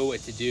know what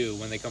to do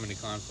when they come into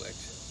conflict.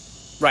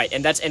 Right,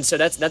 and that's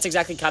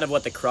exactly kind of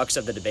what the crux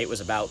of the debate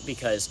was about,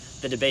 because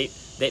the debate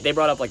they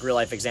brought up like real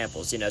life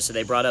examples, so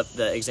they brought up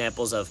the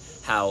examples of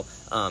how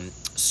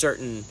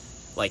certain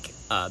like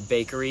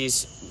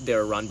bakeries, they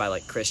were run by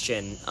like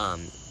Christian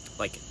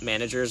like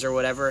managers or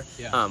whatever,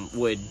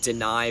 would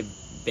deny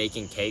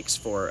baking cakes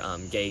for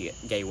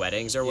gay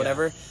weddings or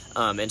whatever,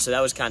 and so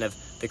that was kind of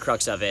the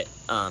crux of it.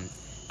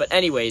 But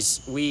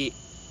anyways,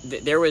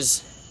 there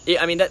was,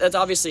 I mean that's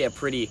obviously a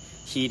pretty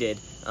heated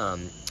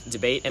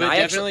debate, and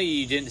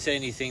you didn't say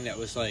anything that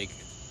was like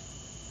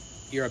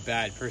you're a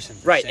bad person,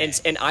 right? Saying.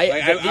 And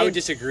I would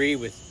disagree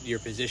with your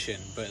position,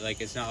 but like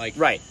it's not like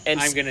right. And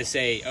I'm gonna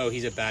say, oh,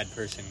 he's a bad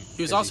person.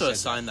 He was also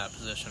assigned that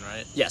position,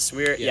 right? Yes,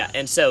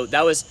 and so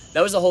that was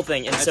the whole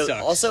thing, and that so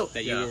sucks also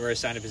that you were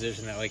assigned a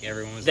position that like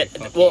everyone was that,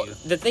 like, fuck well, you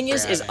the thing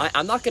is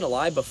I'm not gonna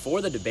lie.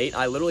 Before the debate,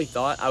 I literally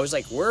thought I was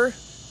like, we're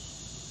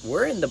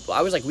in the.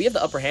 I was like, we have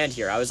the upper hand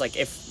here. I was like,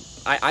 if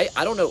I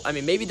don't know. I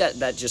mean, maybe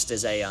that just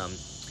is a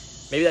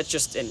maybe that's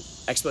just an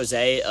expose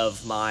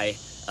of my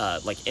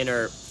like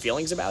inner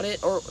feelings about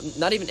it, or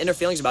not even inner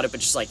feelings about it,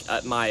 but just like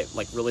my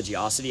like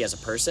religiosity as a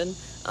person.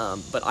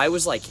 But I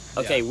was like,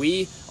 okay,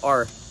 we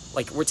are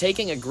like we're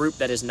taking a group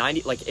that is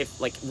 90 like if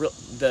like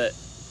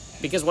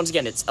because once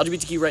again, it's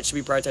LGBTQ rights should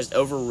be prioritized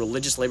over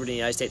religious liberty in the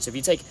United States. So if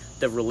you take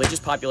the religious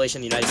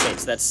population in the United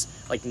States, that's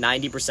like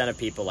 90% of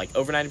people, like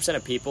over 90%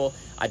 of people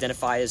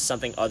identify as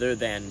something other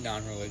than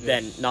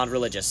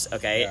non-religious.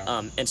 Okay,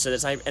 and so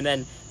that's not, and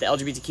then the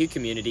LGBTQ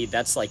community,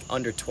 that's like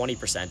under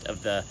 20%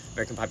 of the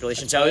American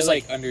population. That's so I was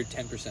like under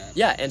 10%.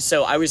 Yeah, and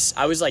so I was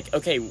like,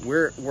 okay,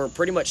 we're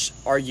pretty much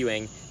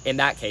arguing in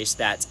that case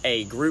that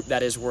a group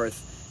that is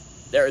worth.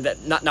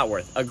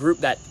 A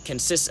group that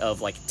consists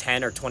of like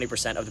 10 or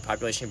 20% of the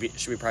population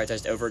should be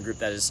prioritized over a group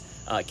that is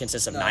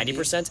consists of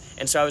 90%.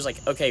 And so I was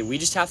like, okay, we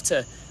just have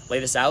to lay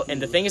this out.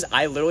 And the thing is,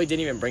 I literally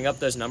didn't even bring up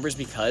those numbers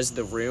because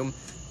the room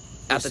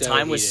at the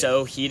time was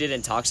so heated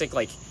and toxic.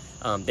 Like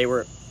they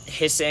were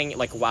hissing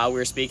like while we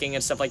were speaking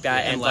and stuff like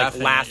that, and like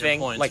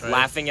laughing,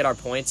 laughing at our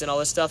points and all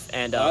this stuff.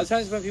 And a lot of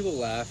times when people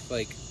laugh,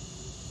 like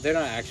they're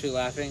not actually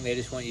laughing; they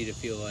just want you to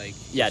feel like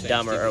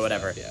dumb or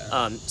whatever. Stuff,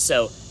 yeah.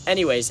 So,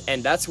 anyways,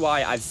 and that's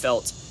why I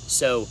felt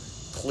so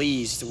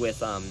pleased with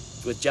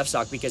Jeff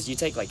Sock, because you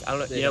take like I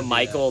don't know,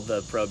 Michael,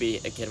 the Proby,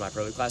 a kid in my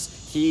Proby class.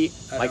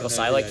 Michael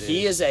Silik,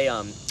 he is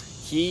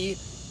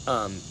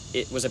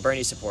it was a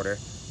Bernie supporter.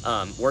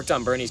 Worked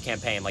on Bernie's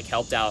campaign, like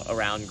helped out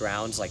around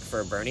grounds like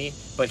for Bernie,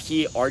 but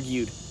he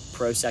argued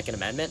pro Second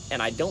Amendment, and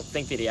I don't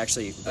think that he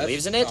actually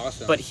believes in it.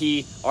 Awesome. But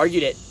he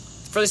argued it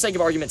for the sake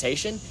of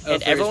argumentation,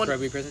 and everyone for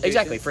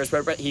his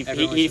Proby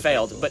he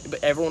failed,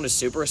 but everyone was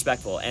super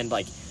respectful, and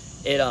like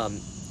it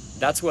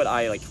that's what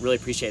I like really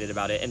appreciated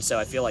about it. And so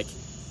I feel like,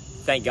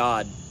 thank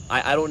God,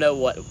 I don't know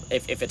what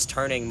if it's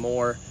turning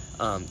more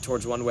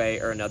towards one way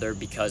or another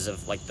because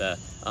of like the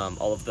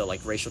all of the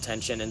like racial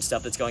tension and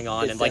stuff that's going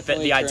on, it's and like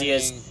the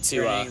ideas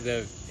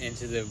to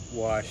into the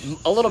wash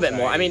a little bit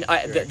more. I mean,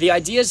 sure. the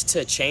ideas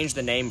to change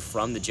the name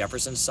from the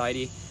Jefferson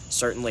Society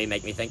certainly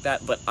make me think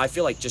that, but I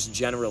feel like just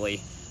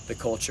generally the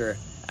culture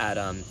at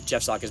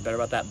Jeff Sock is better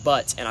about that.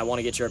 But, and I want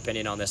to get your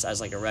opinion on this as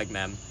like a reg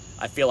mem,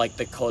 I feel like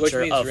the culture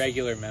which means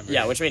regular member.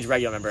 Yeah, which means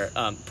regular member.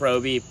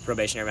 Proby,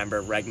 probationary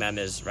member. Reg mem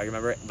is regular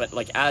member. But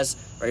like as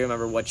regular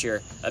member, what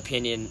your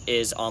opinion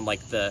is on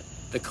like the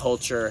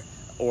culture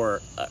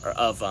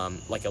of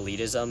like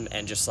elitism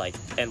and just like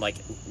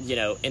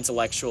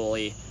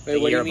intellectually the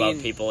year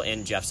above people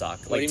in Jeff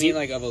Sock. What do you mean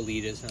like of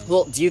elitism?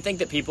 Well, do you think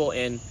that people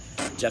in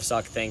Jeff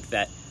Sock think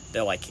that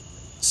they're like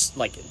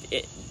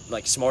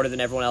smarter than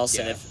everyone else,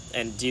 yeah.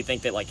 and do you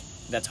think that like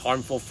that's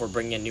harmful for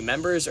bringing in new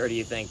members, or do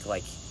you think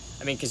like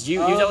I mean, because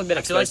you've definitely been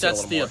exposed to it a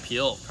little more. I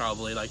feel like that's the appeal,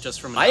 probably, like just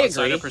from an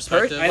outsider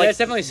perspective. That's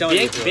definitely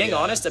something. Being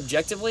honest,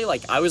 objectively,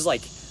 like I was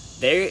like,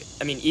 I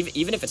mean,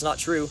 even if it's not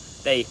true,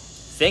 they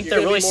think they're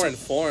really more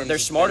informed. They're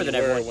smarter than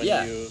everyone.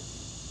 Yeah.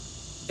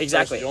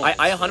 Exactly. joins,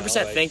 I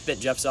 100% like, think that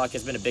Jeff Sock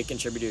has been a big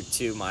contributor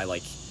to my,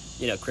 like,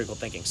 critical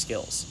thinking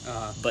skills.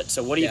 But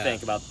so what do you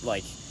think about,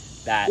 like,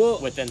 that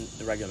within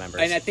the regular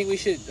members? And I think we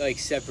should, like,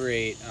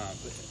 separate.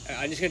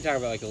 I'm just going to talk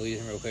about, like,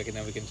 elitism real quick, and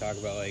then we can talk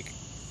about, like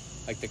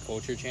the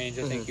culture change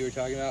I think you were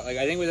talking about. Like,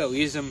 I think with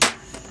elitism,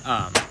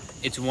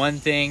 it's one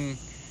thing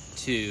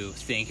to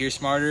think you're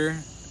smarter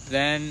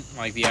than,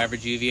 like, the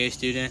average UVA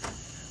student,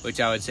 which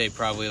I would say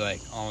probably,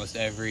 like, almost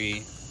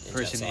every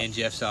person in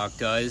Jeff Sock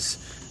does,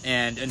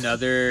 and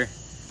another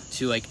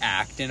to, like,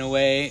 act in a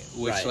way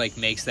which like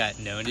makes that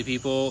known to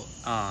people,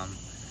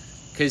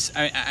 because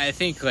I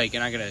think, like,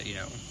 and I'm gonna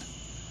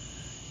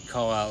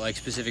call out, like,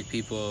 specific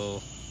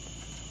people,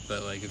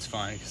 but, like, it's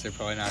fine because they're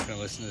probably not gonna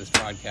listen to this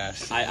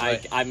podcast.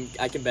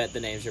 I can bet the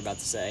names you're about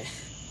to say.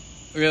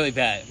 Really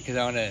bad, because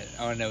I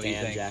wanna know what you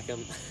think. Dan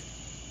Jackham.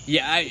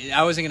 Yeah,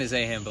 I wasn't gonna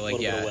say him, but, like,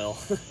 Will.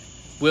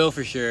 Will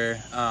for sure.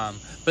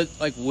 But,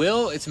 like,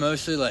 Will, it's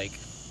mostly like,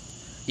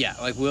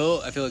 like,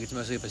 Will, I feel like it's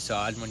mostly a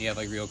facade. When you have,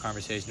 like, real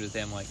conversations with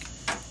him, like,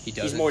 he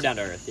doesn't. He's more down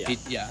to earth.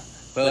 Yeah.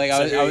 But, like,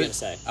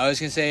 so I was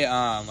gonna say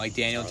like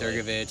Daniel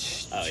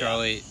Durgovich,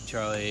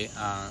 Charlie.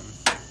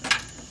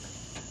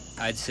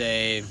 I'd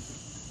say,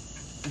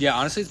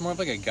 honestly, it's more of,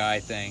 like, a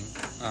guy thing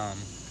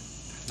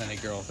than a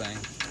girl thing.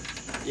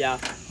 Yeah.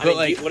 I mean,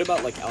 like, what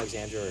about, like,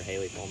 Alexandra or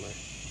Haley Palmer?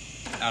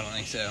 I don't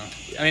think so.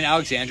 Yeah. I mean,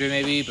 Alexandra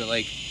maybe, but,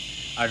 like,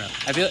 I don't know.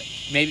 I feel like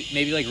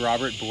maybe like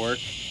Robert Bork.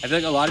 I feel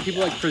like a lot of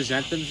people like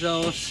present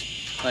themselves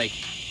like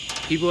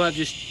people have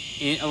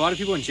a lot of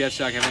people in Jeff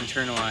Sock have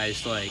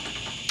internalized, like,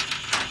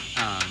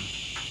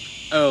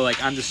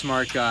 like, I'm the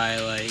smart guy.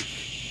 Like,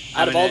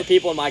 out of all the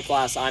people in my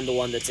class, I'm the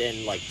one that's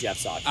in, like, Jeff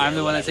Sock. I'm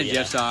the one that's in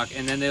Jeff Sock,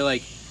 and then they,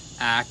 like,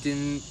 act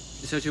in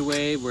such a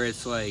way where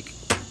it's like,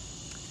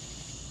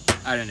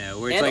 I don't know,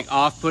 where it's like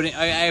off-putting.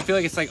 I feel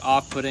like it's like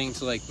off-putting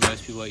to, like,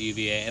 most people at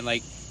UVA, and,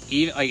 like,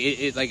 even like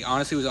it like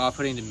honestly was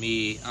off-putting to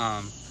me.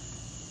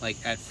 Like,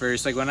 at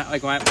first, like, when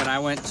I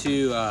went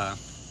to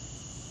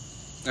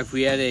like,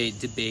 we had a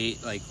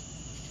debate, like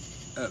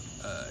a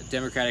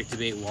Democratic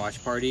debate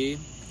watch party,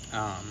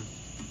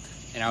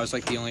 and I was,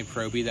 like, the only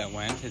probie that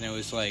went, and it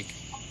was like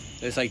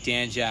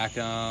Dan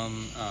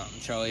Jackham,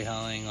 Charlie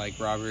Helling, like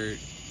Matt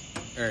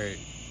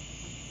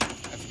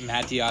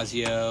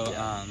Diazio,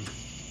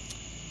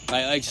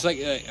 like just like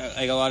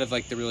a lot of,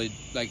 like,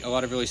 a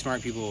lot of really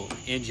smart people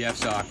in Jeff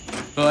Sock,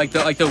 but,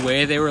 like, the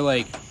way they were,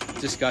 like,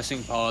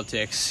 discussing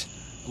politics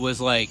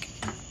was, like,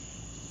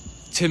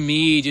 to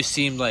me, just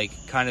seemed like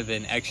kind of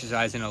an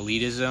exercise in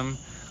elitism,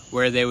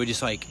 where they would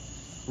just, like,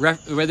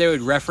 where they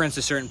would reference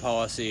a certain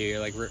policy or,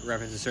 like,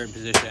 reference a certain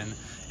position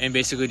and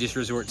basically just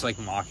resort to, like,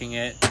 mocking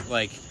it,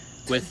 like,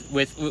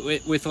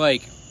 with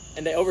like.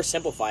 And they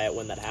oversimplify it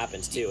when that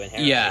happens too.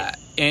 Inherently. Yeah,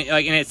 and,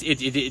 like, and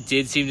it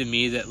did seem to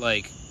me that,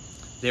 like,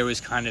 there was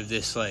kind of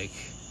this, like,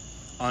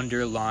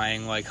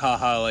 underlying, like,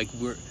 haha, like,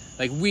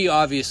 we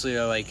obviously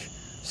are, like,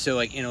 so,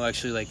 like,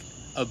 intellectually, like,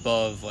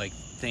 above, like,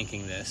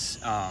 thinking this,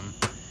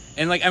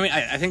 and, like, I mean,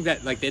 I think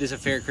that, like, that is a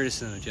fair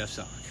criticism of Jeff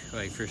Sock,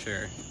 like, for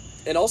sure.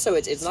 And also,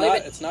 it's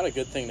not a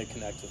good thing to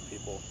connect with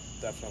people,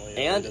 definitely.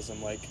 And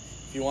elitism, like,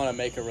 if you want to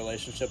make a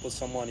relationship with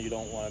someone, you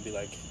don't want to be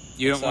like,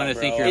 you don't want to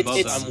think you're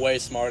above them. I'm way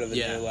smarter than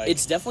you. Like,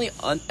 it's definitely.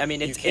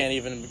 you can't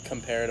even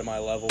compare to my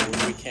level.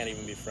 We can't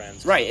even be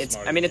friends. Right. It's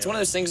one of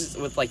those things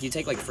with, like, you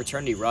take, like,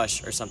 fraternity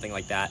rush or something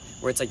like that,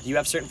 where it's like you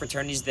have certain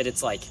fraternities that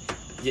it's like,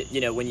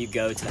 when you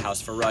go to the house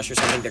for rush or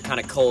something, they're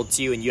kind of cold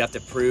to you, and you have to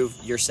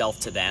prove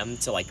yourself to them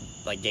to, like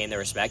gain their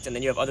respect. And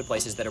then you have other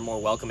places that are more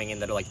welcoming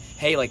and that are like,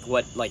 hey, like,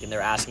 what, like, and they're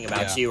asking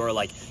about you, or,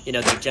 like,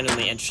 they're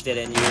genuinely interested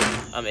in you.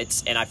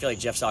 And I feel like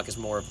Jeff Sock is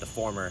more of the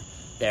former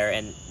there.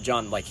 And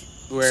John, like,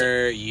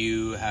 where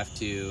you have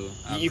to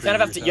you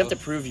kind of have to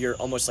prove your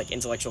almost, like,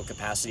 intellectual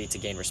capacity to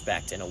gain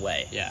respect in a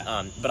way.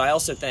 But I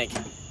also think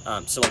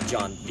so, like,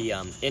 John, the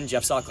in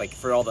Jeff Sock, like,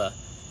 for all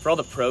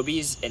the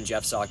probies in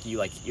Jeff Sock, you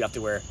have to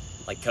wear,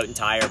 like, coat and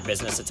tie or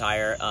business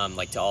attire,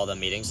 like, to all the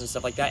meetings and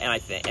stuff like that.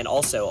 And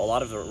also a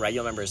lot of the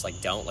regular members, like,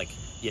 don't, like,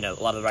 a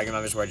lot of the regular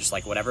members wear just,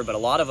 like, whatever, but a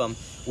lot of them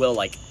will,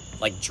 like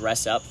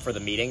dress up for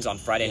the meetings on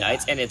Friday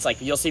nights, and it's like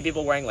you'll see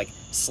people wearing, like,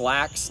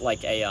 slacks,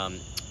 like a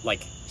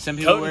like some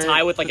people coat and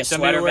tie with, like, a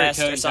sweater vest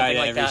or something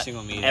like that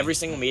every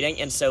single meeting.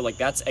 And so, like,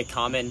 that's a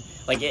common,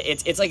 like,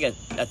 it's like a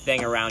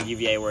thing around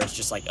UVA where it's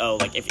just like, oh,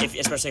 like, if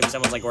especially if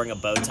someone's, like, wearing a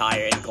bow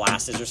tie and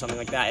glasses or something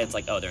like that, it's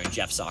like, oh, they're in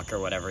Jeff Sock or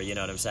whatever, you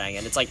know what I'm saying?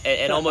 And it's like,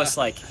 and almost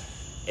like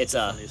it's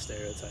a funny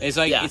stereotype. It's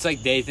like it's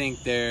like they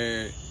think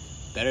they're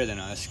better than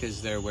us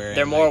because they're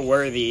more, like,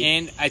 worthy,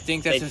 and I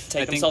think they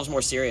take themselves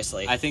more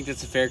seriously. I think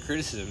that's a fair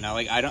criticism. Now,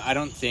 like, I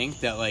don't think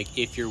that, like,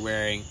 if you're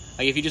wearing,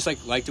 like, if you just,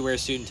 like to wear a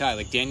suit and tie,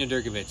 like Daniel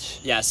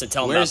Durgovich. So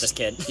tell him about this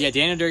kid. Yeah,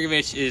 Daniel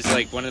Durgovich is,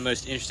 like, one of the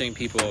most interesting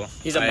people.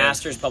 He's a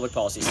master's public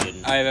policy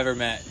student I have ever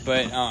met.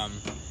 But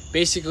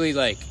basically,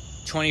 like,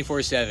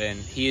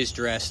 24/7, he is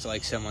dressed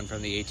like someone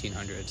from the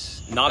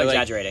 1800s. Not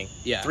exaggerating.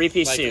 Yeah.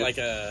 Three-piece suit. Like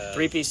a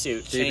three-piece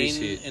suit.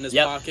 Chain in his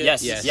pocket.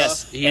 Yes.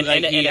 He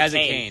has a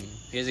cane.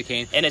 He has a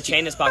cane. And a chain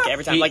in his pocket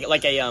every time.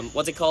 Like a,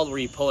 what's it called where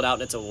you pull it out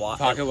and it's a watch?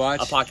 Pocket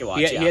watch? A pocket watch,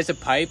 He has a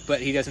pipe,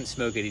 but he doesn't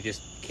smoke it. He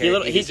just He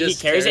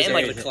carries it and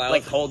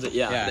like holds it, The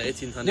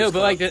 1800s No,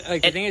 but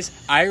cloud. the thing is,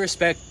 I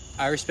respect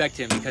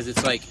him because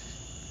it's like,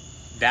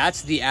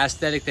 that's the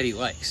aesthetic that he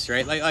likes,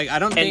 right? Like I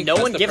don't think... And no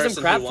one gives him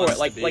person crap he for it. wants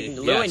Like to be.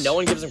 literally Yes. no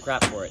one gives him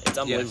crap for it. It's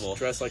unbelievable.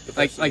 Dress like the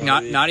person like you not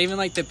wanna be. not even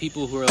like the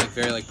people who are like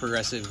very like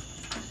progressive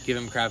give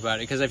him crap about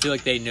it, because I feel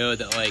like they know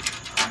that like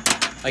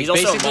He's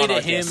also a basically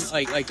to him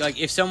monarchist. like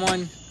if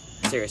someone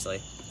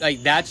Seriously.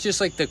 like that's just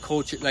like the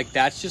culture, like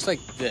that's just like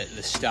the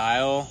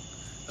style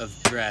of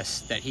dress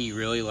that he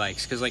really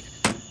likes, because like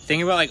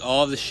think about like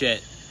all of the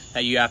shit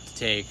that you have to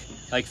take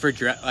like for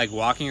like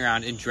walking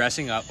around and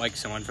dressing up like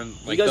someone from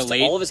like He goes the to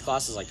late all of his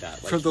classes like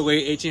that. Like, from the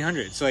late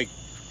 1800s. Like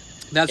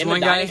that's in one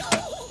the guy. dining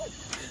hall.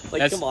 Like,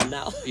 That's- come on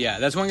now. Yeah,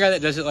 that's one guy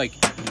that does it like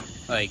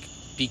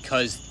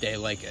because they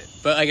like it.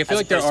 But like I feel As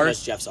like there opposed to are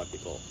most Jeff Sock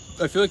people.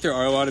 I feel like there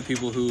are a lot of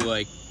people who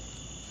like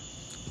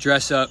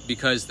dress up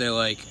because they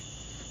like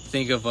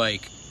think of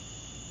like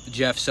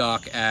Jeff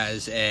Sock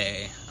as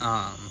a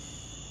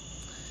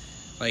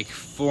like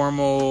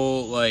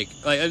formal like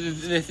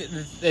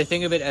they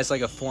think of it as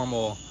like a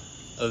formal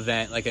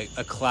event, like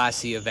a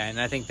classy event,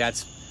 and I think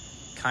that's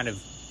kind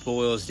of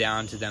boils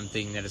down to them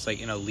thinking that it's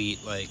like an elite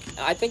like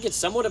I think it's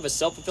somewhat of a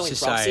self-fulfilling prophecy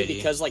Society.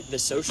 because like the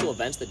social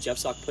events that Jeff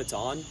Sock puts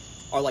on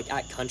are like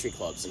at country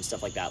clubs and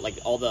stuff like that. Like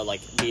all the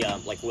like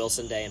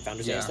Wilson Day and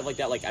Founders Day and Yeah. stuff like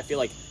that. Like I feel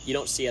like you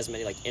don't see as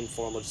many like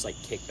informal just like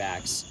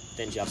kickbacks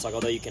than Jeff Sock,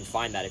 although you can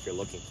find that if you're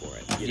looking for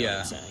it. You know what Yeah.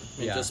 I'm saying? I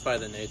mean, Yeah. just by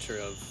the nature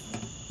of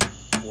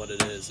what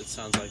it is, it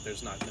sounds like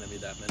there's not going to be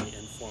that many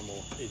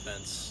informal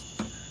events.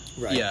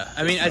 Right. Yeah,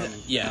 I mean, From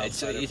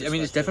it's outsider I mean, it's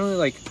perspective. definitely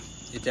like,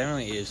 it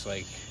definitely is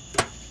like,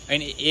 I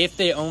mean, if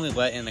they only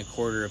let in a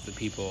quarter of the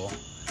people,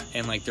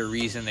 and like the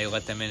reason they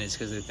let them in is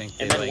because they think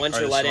they And then like, once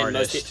are you're the let in,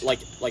 most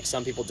smartest. like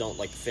some people don't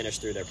like finish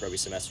through their Proby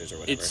semesters or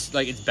whatever. It's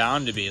like it's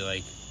bound to be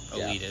like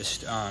Yeah.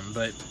 elitist.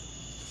 But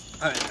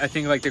I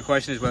think like the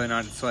question is whether or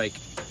not it's like,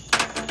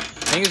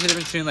 I think there's a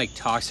difference between like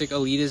toxic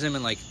elitism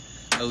and like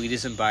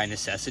elitism by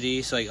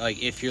necessity. So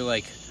like if you're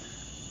like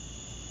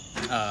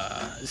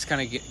it's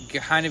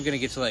kind of gonna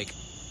get to like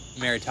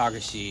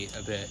meritocracy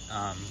a bit,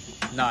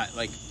 not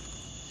like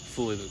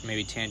fully but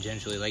maybe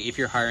tangentially. Like if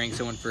you're hiring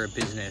someone for a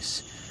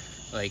business,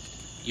 like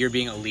you're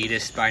being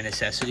elitist by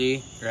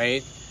necessity,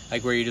 right?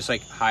 Like where you're just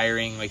like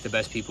hiring like the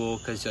best people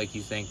because like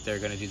you think they're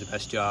gonna do the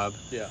best job.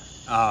 Yeah.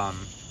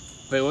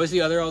 But what was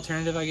the other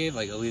alternative I gave?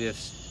 Like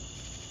elitist,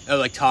 oh,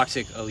 like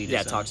toxic elitism.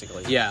 Yeah, toxic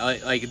elitism. Yeah,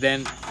 like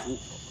then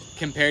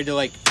compared to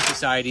like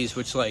societies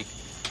which like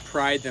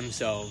pride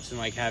themselves in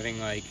like having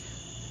like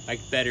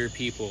better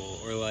people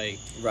or like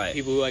Right.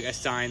 people who like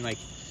assign like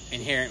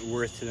inherent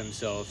worth to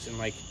themselves, and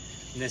like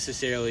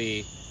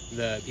necessarily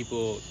the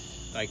people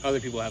like other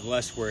people have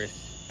less worth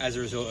as a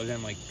result of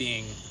them like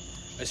being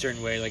a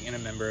certain way, like in a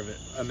member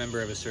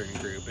of a certain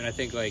group. And I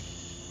think like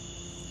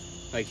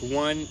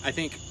one, I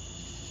think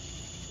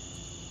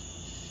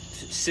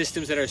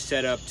systems that are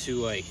set up to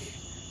like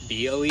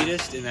be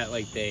elitist in that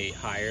like they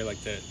hire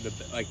like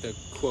the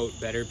quote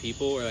better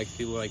people, or like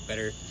people like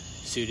better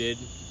suited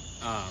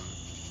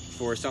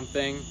for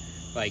something,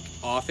 like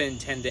often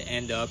tend to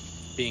end up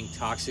being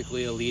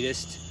toxically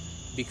elitist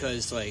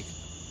because like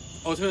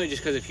ultimately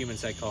just because of human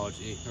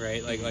psychology,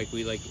 right? Like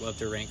we like love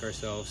to rank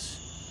ourselves,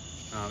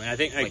 and I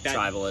think like that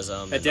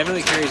tribalism. that and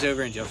definitely all that. carries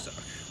over in Jeff Sock.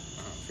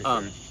 For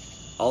sure.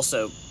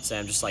 Also,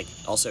 Sam, just like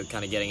also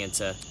kind of getting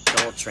into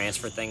the whole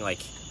transfer thing, like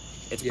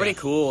it's Yeah. pretty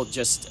cool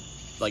just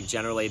like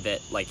generally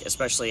that like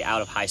especially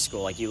out of high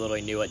school, like you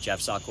literally knew what Jeff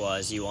Sock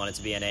was, you wanted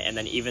to be in it, and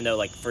then even though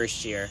like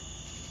first year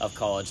of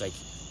college like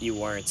you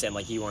weren't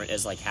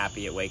as like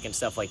happy at Wake and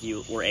stuff, like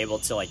you were able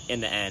to like in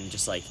the end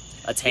just like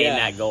attain Yeah.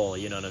 that goal,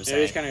 you know what I'm saying?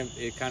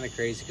 It was kind of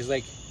crazy because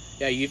like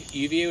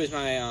UVA was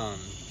my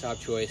top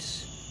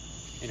choice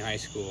in high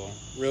school,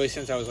 really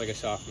since I was like a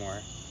sophomore,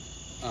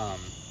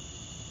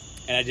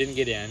 and I didn't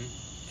get in,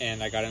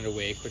 and I got into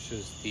Wake, which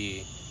was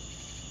the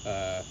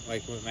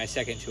like my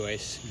second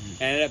choice.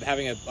 Mm-hmm. I ended up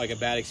having a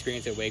bad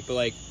experience at Wake, but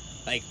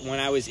like when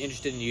I was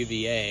interested in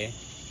UVA,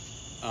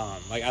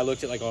 like I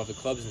looked at like all the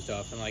clubs and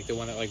stuff, and like the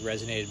one that like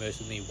resonated most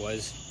with me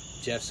was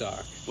Jeff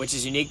Sock. Which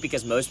is unique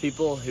because most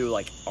people who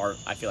like are,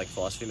 I feel like,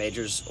 philosophy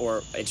majors or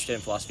interested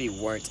in philosophy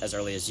weren't as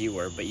early as you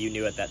were, but you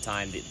knew at that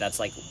time that's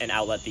like an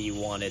outlet that you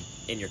wanted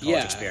in your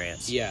college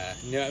experience. Yeah,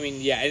 no, I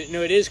mean, yeah,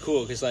 no, it is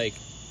cool because like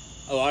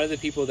a lot of the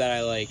people that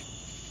I like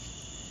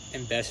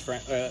am best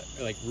friend,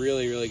 like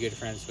really, really good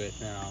friends with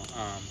now.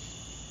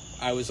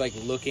 I was like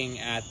looking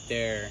at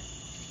their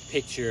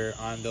picture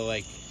on the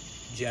like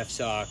Jeff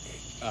Sock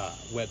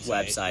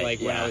website, like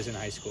when I was in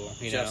high school.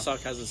 You Jeff know? Sock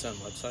has its own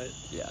website.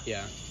 Yeah.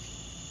 Yeah.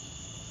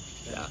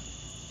 Yeah,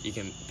 you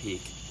can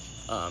peek.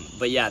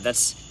 But yeah,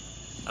 that's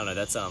I don't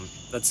know.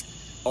 That's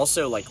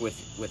also like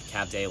with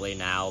Cab Daily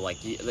now. Like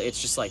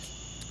it's just like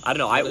I don't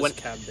know. I What went.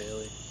 is Cab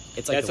Daily?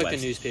 It's like That's like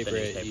the newspaper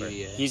at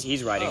UVA.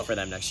 He's writing Oh. for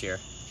them next year.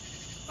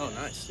 Oh,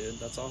 nice, dude.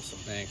 That's awesome.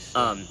 Thanks.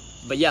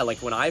 But yeah, like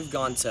when I've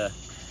gone to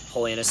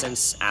Holy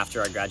Innocents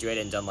after I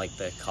graduated and done like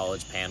the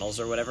college panels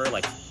or whatever,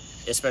 like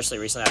especially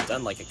recently I've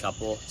done like a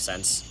couple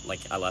since like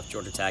I left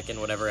Georgia Tech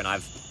and whatever, and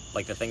I've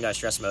like the thing that I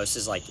stress most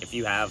is like if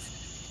you have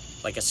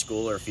like a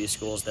school or a few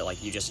schools that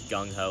like you just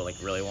gung-ho like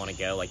really want to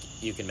go, like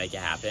you can make it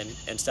happen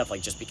and stuff,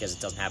 like just because it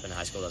doesn't happen in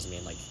high school doesn't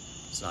mean like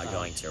it's not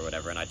going to or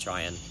whatever. And I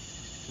try and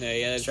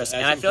stress,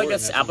 and I feel like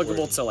that's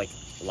applicable to like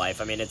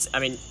life. I mean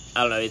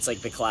I don't know, it's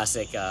like the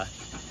classic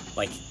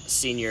like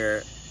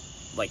senior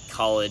like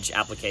college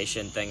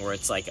application thing where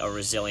it's like a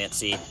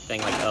resiliency thing,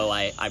 like, oh,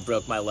 I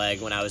broke my leg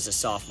when I was a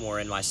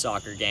sophomore in my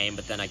soccer game,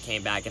 but then I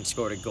came back and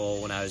scored a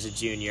goal when I was a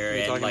junior. You're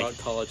and talking like about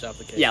college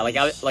applications. yeah,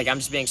 I'm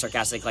just being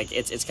sarcastic. Like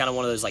it's kind of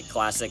one of those like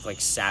classic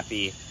like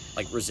sappy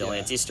like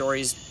resiliency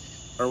stories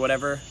or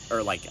whatever,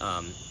 or like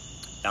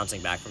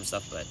bouncing back from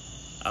stuff. But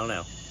I don't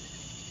know,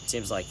 it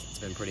seems like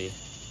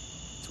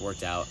it's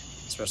worked out,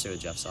 especially with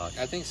Jeff Sock.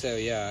 I think so,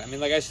 yeah. I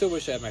mean, like, I still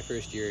wish I had my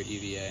first year at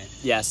UVA.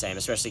 Yeah, same,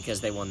 especially because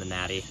they won the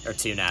Natty, or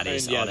 2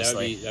 Natties, yeah,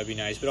 honestly. that'd be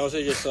nice. But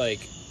also just,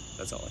 like...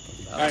 That's all I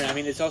think about. I don't know, I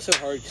mean, it's also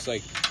hard because,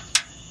 like,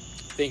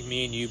 I think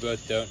me and you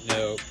both don't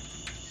know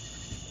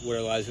what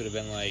our lives would have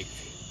been like.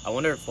 I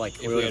wonder if, like,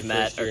 we would have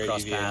met or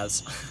crossed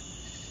paths.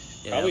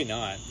 Probably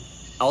not.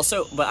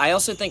 But I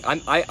also think,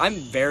 I'm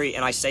very,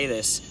 and I say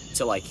this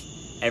to, like,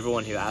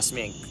 everyone who asks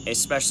me, and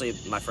especially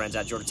my friends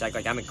at Georgia Tech,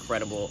 like, I'm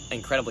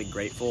incredibly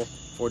grateful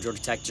for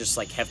Georgia Tech, just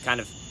like have kind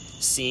of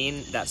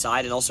seen that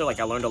side, and also like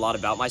I learned a lot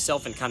about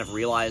myself and kind of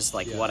realized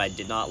like what I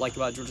did not like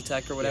about Georgia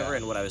Tech or whatever,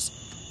 and what I was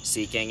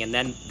seeking, and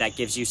then that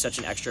gives you such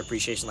an extra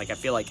appreciation. Like I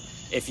feel like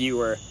if you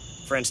were,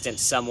 for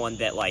instance, someone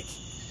that like,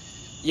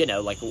 you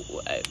know, like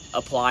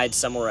applied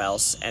somewhere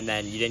else and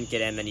then you didn't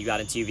get in, then you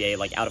got into UVA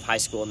like out of high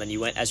school, and then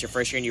you went as your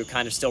first year and you were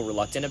kind of still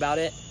reluctant about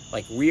it,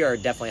 like we are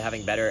definitely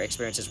having better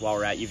experiences while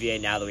we're at UVA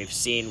now that we've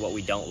seen what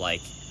we don't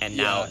like and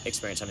now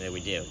experience something that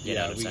we do. You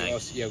know what I'm saying?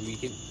 Also,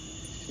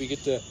 we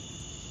get to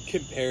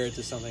compare it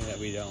to something that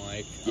we don't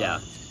like. Yeah.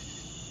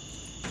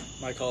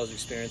 My college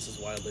experience is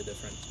wildly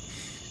different.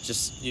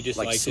 You just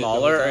like liked smaller,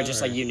 it the whole time, or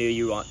just like you knew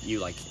you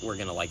like were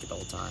gonna like it the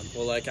whole time.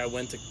 Well, like I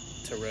went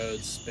to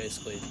Rhodes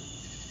basically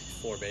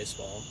for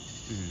baseball,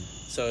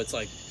 so it's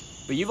like.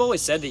 But you've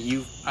always said that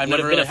you I've would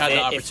never have been really a had the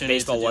fit opportunity if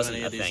baseball to do wasn't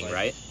any a of these, thing, like,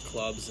 right?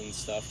 Clubs and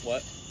stuff.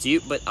 What?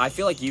 But I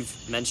feel like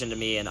you've mentioned to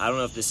me, and I don't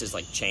know if this has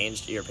like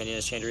changed, your opinion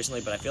has changed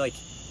recently, but I feel like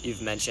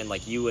you've mentioned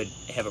like you would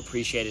have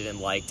appreciated and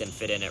liked and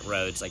fit in at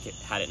Rhodes like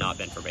had it not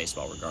been for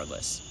baseball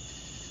regardless.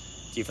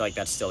 Do you feel like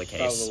that's still the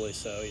case? Probably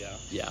so, yeah.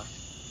 Yeah.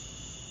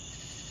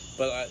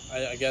 But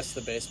I guess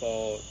the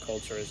baseball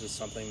culture is just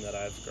something that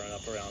I've grown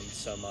up around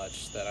so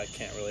much that I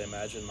can't really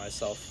imagine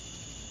myself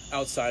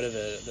outside of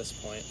it at this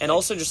point. And like,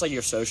 also just like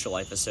your social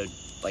life is so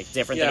like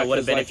different than it would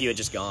have been if you had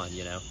just gone,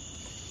 you know?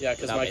 Yeah,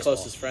 because my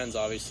closest friends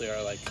obviously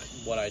are like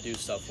what I do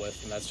stuff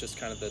with, and that's just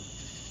kind of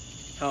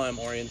how I'm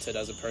oriented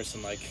as a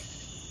person. Like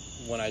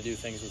when I do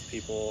things with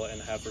people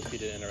and have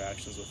repeated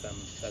interactions with them,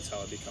 that's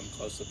how I become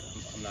close with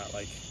them. I'm not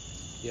like,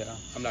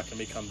 I'm not going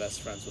to become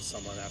best friends with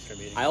someone after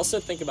meeting them. I also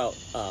think about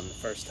the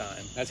first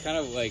time. That's kind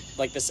of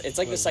like this. It's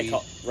like the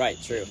psychology,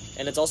 right? True.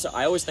 And it's also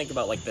I always think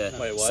about like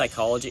the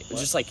psychology. What?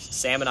 Just like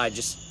Sam and I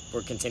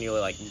were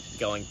continually like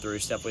going through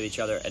stuff with each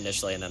other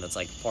initially, and then it's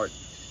like part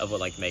of what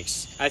like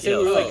makes I think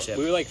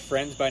we were like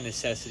friends by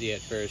necessity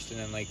at first, and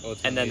then like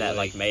ultimately, and then that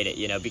like made it,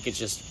 you know, because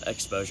just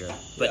exposure.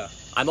 But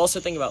I'm also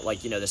thinking about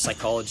like, you know, the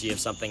psychology of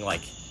something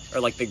like, or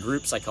like the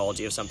group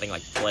psychology of something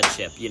like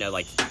pledship, you know,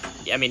 like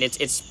I mean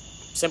it's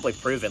simply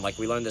proven, like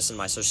we learned this in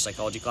my social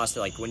psychology class,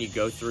 that like when you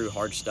go through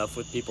hard stuff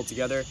with people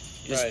together,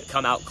 you just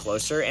come out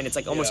closer, and it's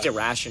like almost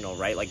irrational,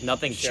 right? Like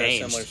nothing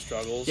changed. Similar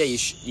struggles. Yeah,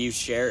 you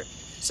share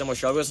similar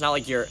struggles. It's not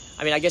like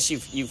I guess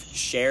you've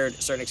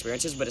shared certain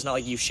experiences, but it's not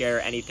like you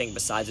share anything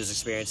besides those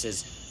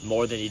experiences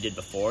more than you did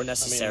before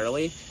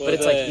necessarily. But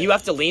it's like you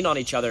have to lean on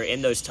each other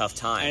in those tough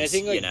times. And I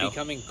think like you know?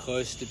 Becoming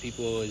close to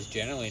people is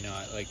generally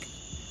not like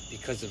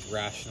because of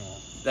rational.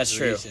 That's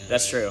true.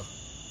 That's true.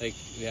 Like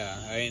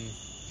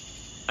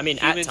I mean,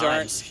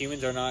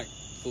 humans are not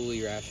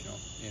fully rational,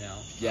 you know.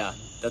 Yeah,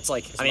 that's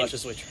like as much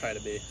as we try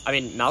to be. I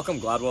mean, Malcolm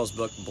Gladwell's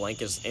book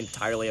Blink is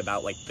entirely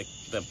about like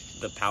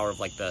the power of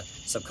like the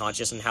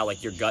subconscious, and how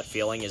like your gut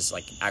feeling is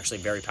like actually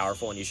very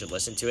powerful, and you should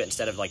listen to it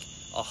instead of like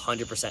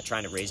 100%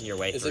 trying to reason your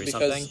way through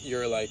something. Is it because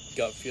your like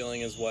gut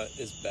feeling is what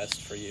is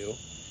best for you?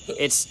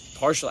 It's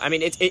partial. I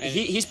mean,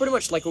 he's pretty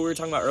much like what we were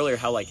talking about earlier,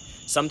 how like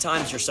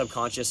sometimes your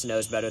subconscious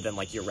knows better than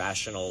like your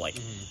rational like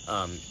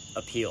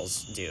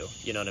appeals do.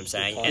 You know what I'm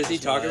saying? Does he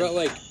talk about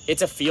like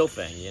it's a feel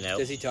thing, you know?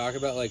 Does he talk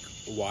about like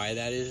why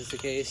that is the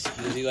case?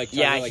 Does he like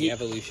talk about like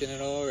evolution at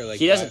all, or like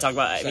he doesn't talk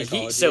about? I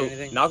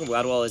mean, Malcolm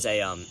Gladwell is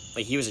a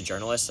like he was a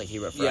journalist, like he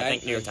wrote for I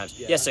think New York Times.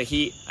 Yeah, so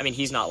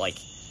he's not like,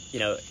 you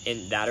know,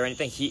 in that or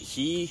anything.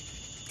 He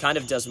kind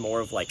of does more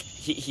of like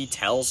he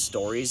tells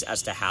stories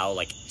as to how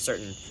like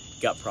certain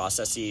gut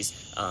processes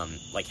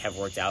like have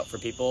worked out for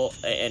people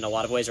in a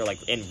lot of ways, or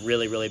like in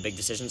really really big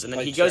decisions, and then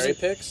like he goes cherry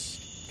picks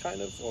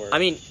kind of, or I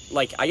mean,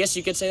 like I guess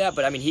you could say that,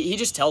 but I mean he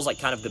just tells like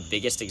kind of the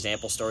biggest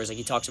example stories. Like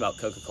he talks about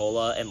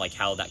Coca-Cola and like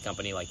how that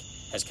company like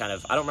has kind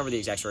of, I don't remember the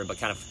exact story, but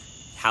kind of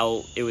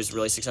how it was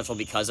really successful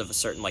because of a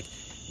certain like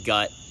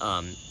gut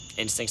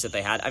instincts that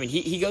they had. I mean,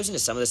 he goes into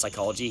some of the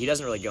psychology. He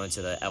doesn't really go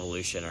into the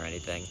evolution or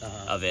anything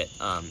of it.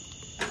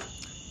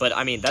 But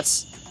I mean,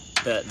 that's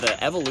the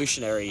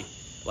evolutionary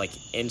like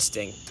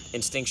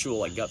instinctual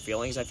like gut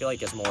feelings. I feel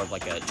like is more of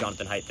like a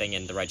Jonathan Haidt thing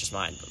in The Righteous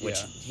Mind, which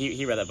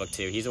he read that book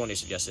too. He's the one who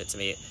suggested it to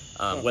me.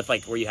 With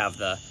like where you have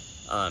the.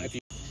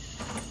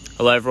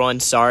 Hello everyone.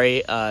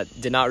 Sorry,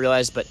 did not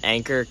realize, but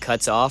Anchor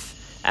cuts off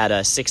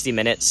at 60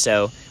 minutes,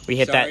 so we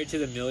hit that. Sorry to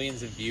the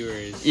millions of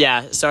viewers.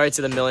 Yeah, sorry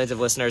to the millions of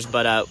listeners,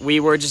 but we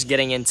were just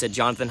getting into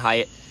Jonathan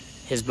Haidt,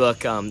 his book,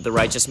 The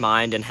Righteous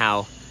Mind, and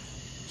how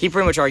he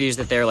pretty much argues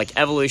that they're like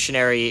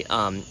evolutionary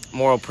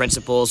moral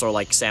principles, or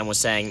like Sam was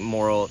saying,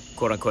 moral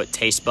quote unquote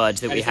taste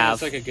buds that we have.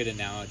 That's like a good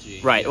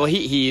analogy. Right. Well,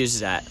 he uses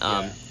that,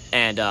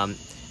 and I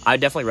would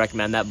definitely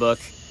recommend that book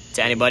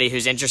to anybody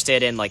who's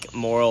interested in like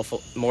moral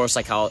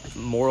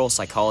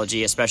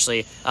psychology,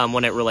 especially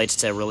when it relates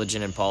to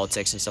religion and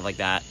politics and stuff like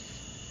that.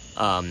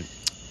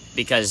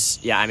 Because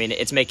I mean,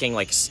 it's making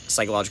like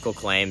psychological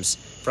claims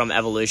from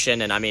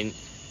evolution, and I mean,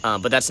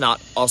 but that's not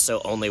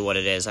also only what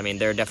it is. I mean,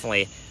 there are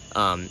definitely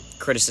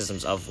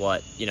criticisms of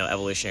what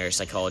evolutionary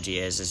psychology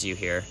is, as you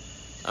hear.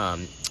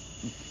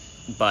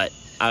 But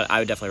I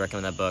would definitely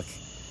recommend that book.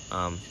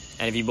 And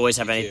if you boys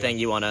have anything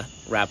you want to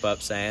wrap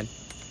up saying.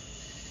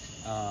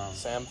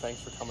 Sam, thanks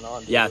for coming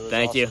on. Dude. Yeah,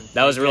 thank you.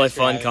 That was a really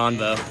fun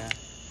convo.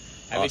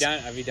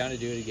 I'd be down to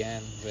do it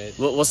again, but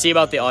we'll see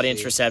about the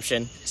audience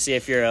reception. See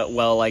if you're a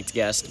well-liked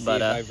guest,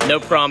 but no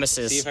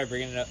promises. See if I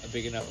bring in a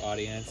big enough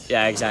audience.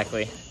 Yeah,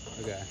 exactly.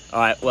 Okay. All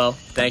right. Well,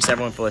 thanks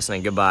everyone for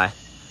listening. Goodbye.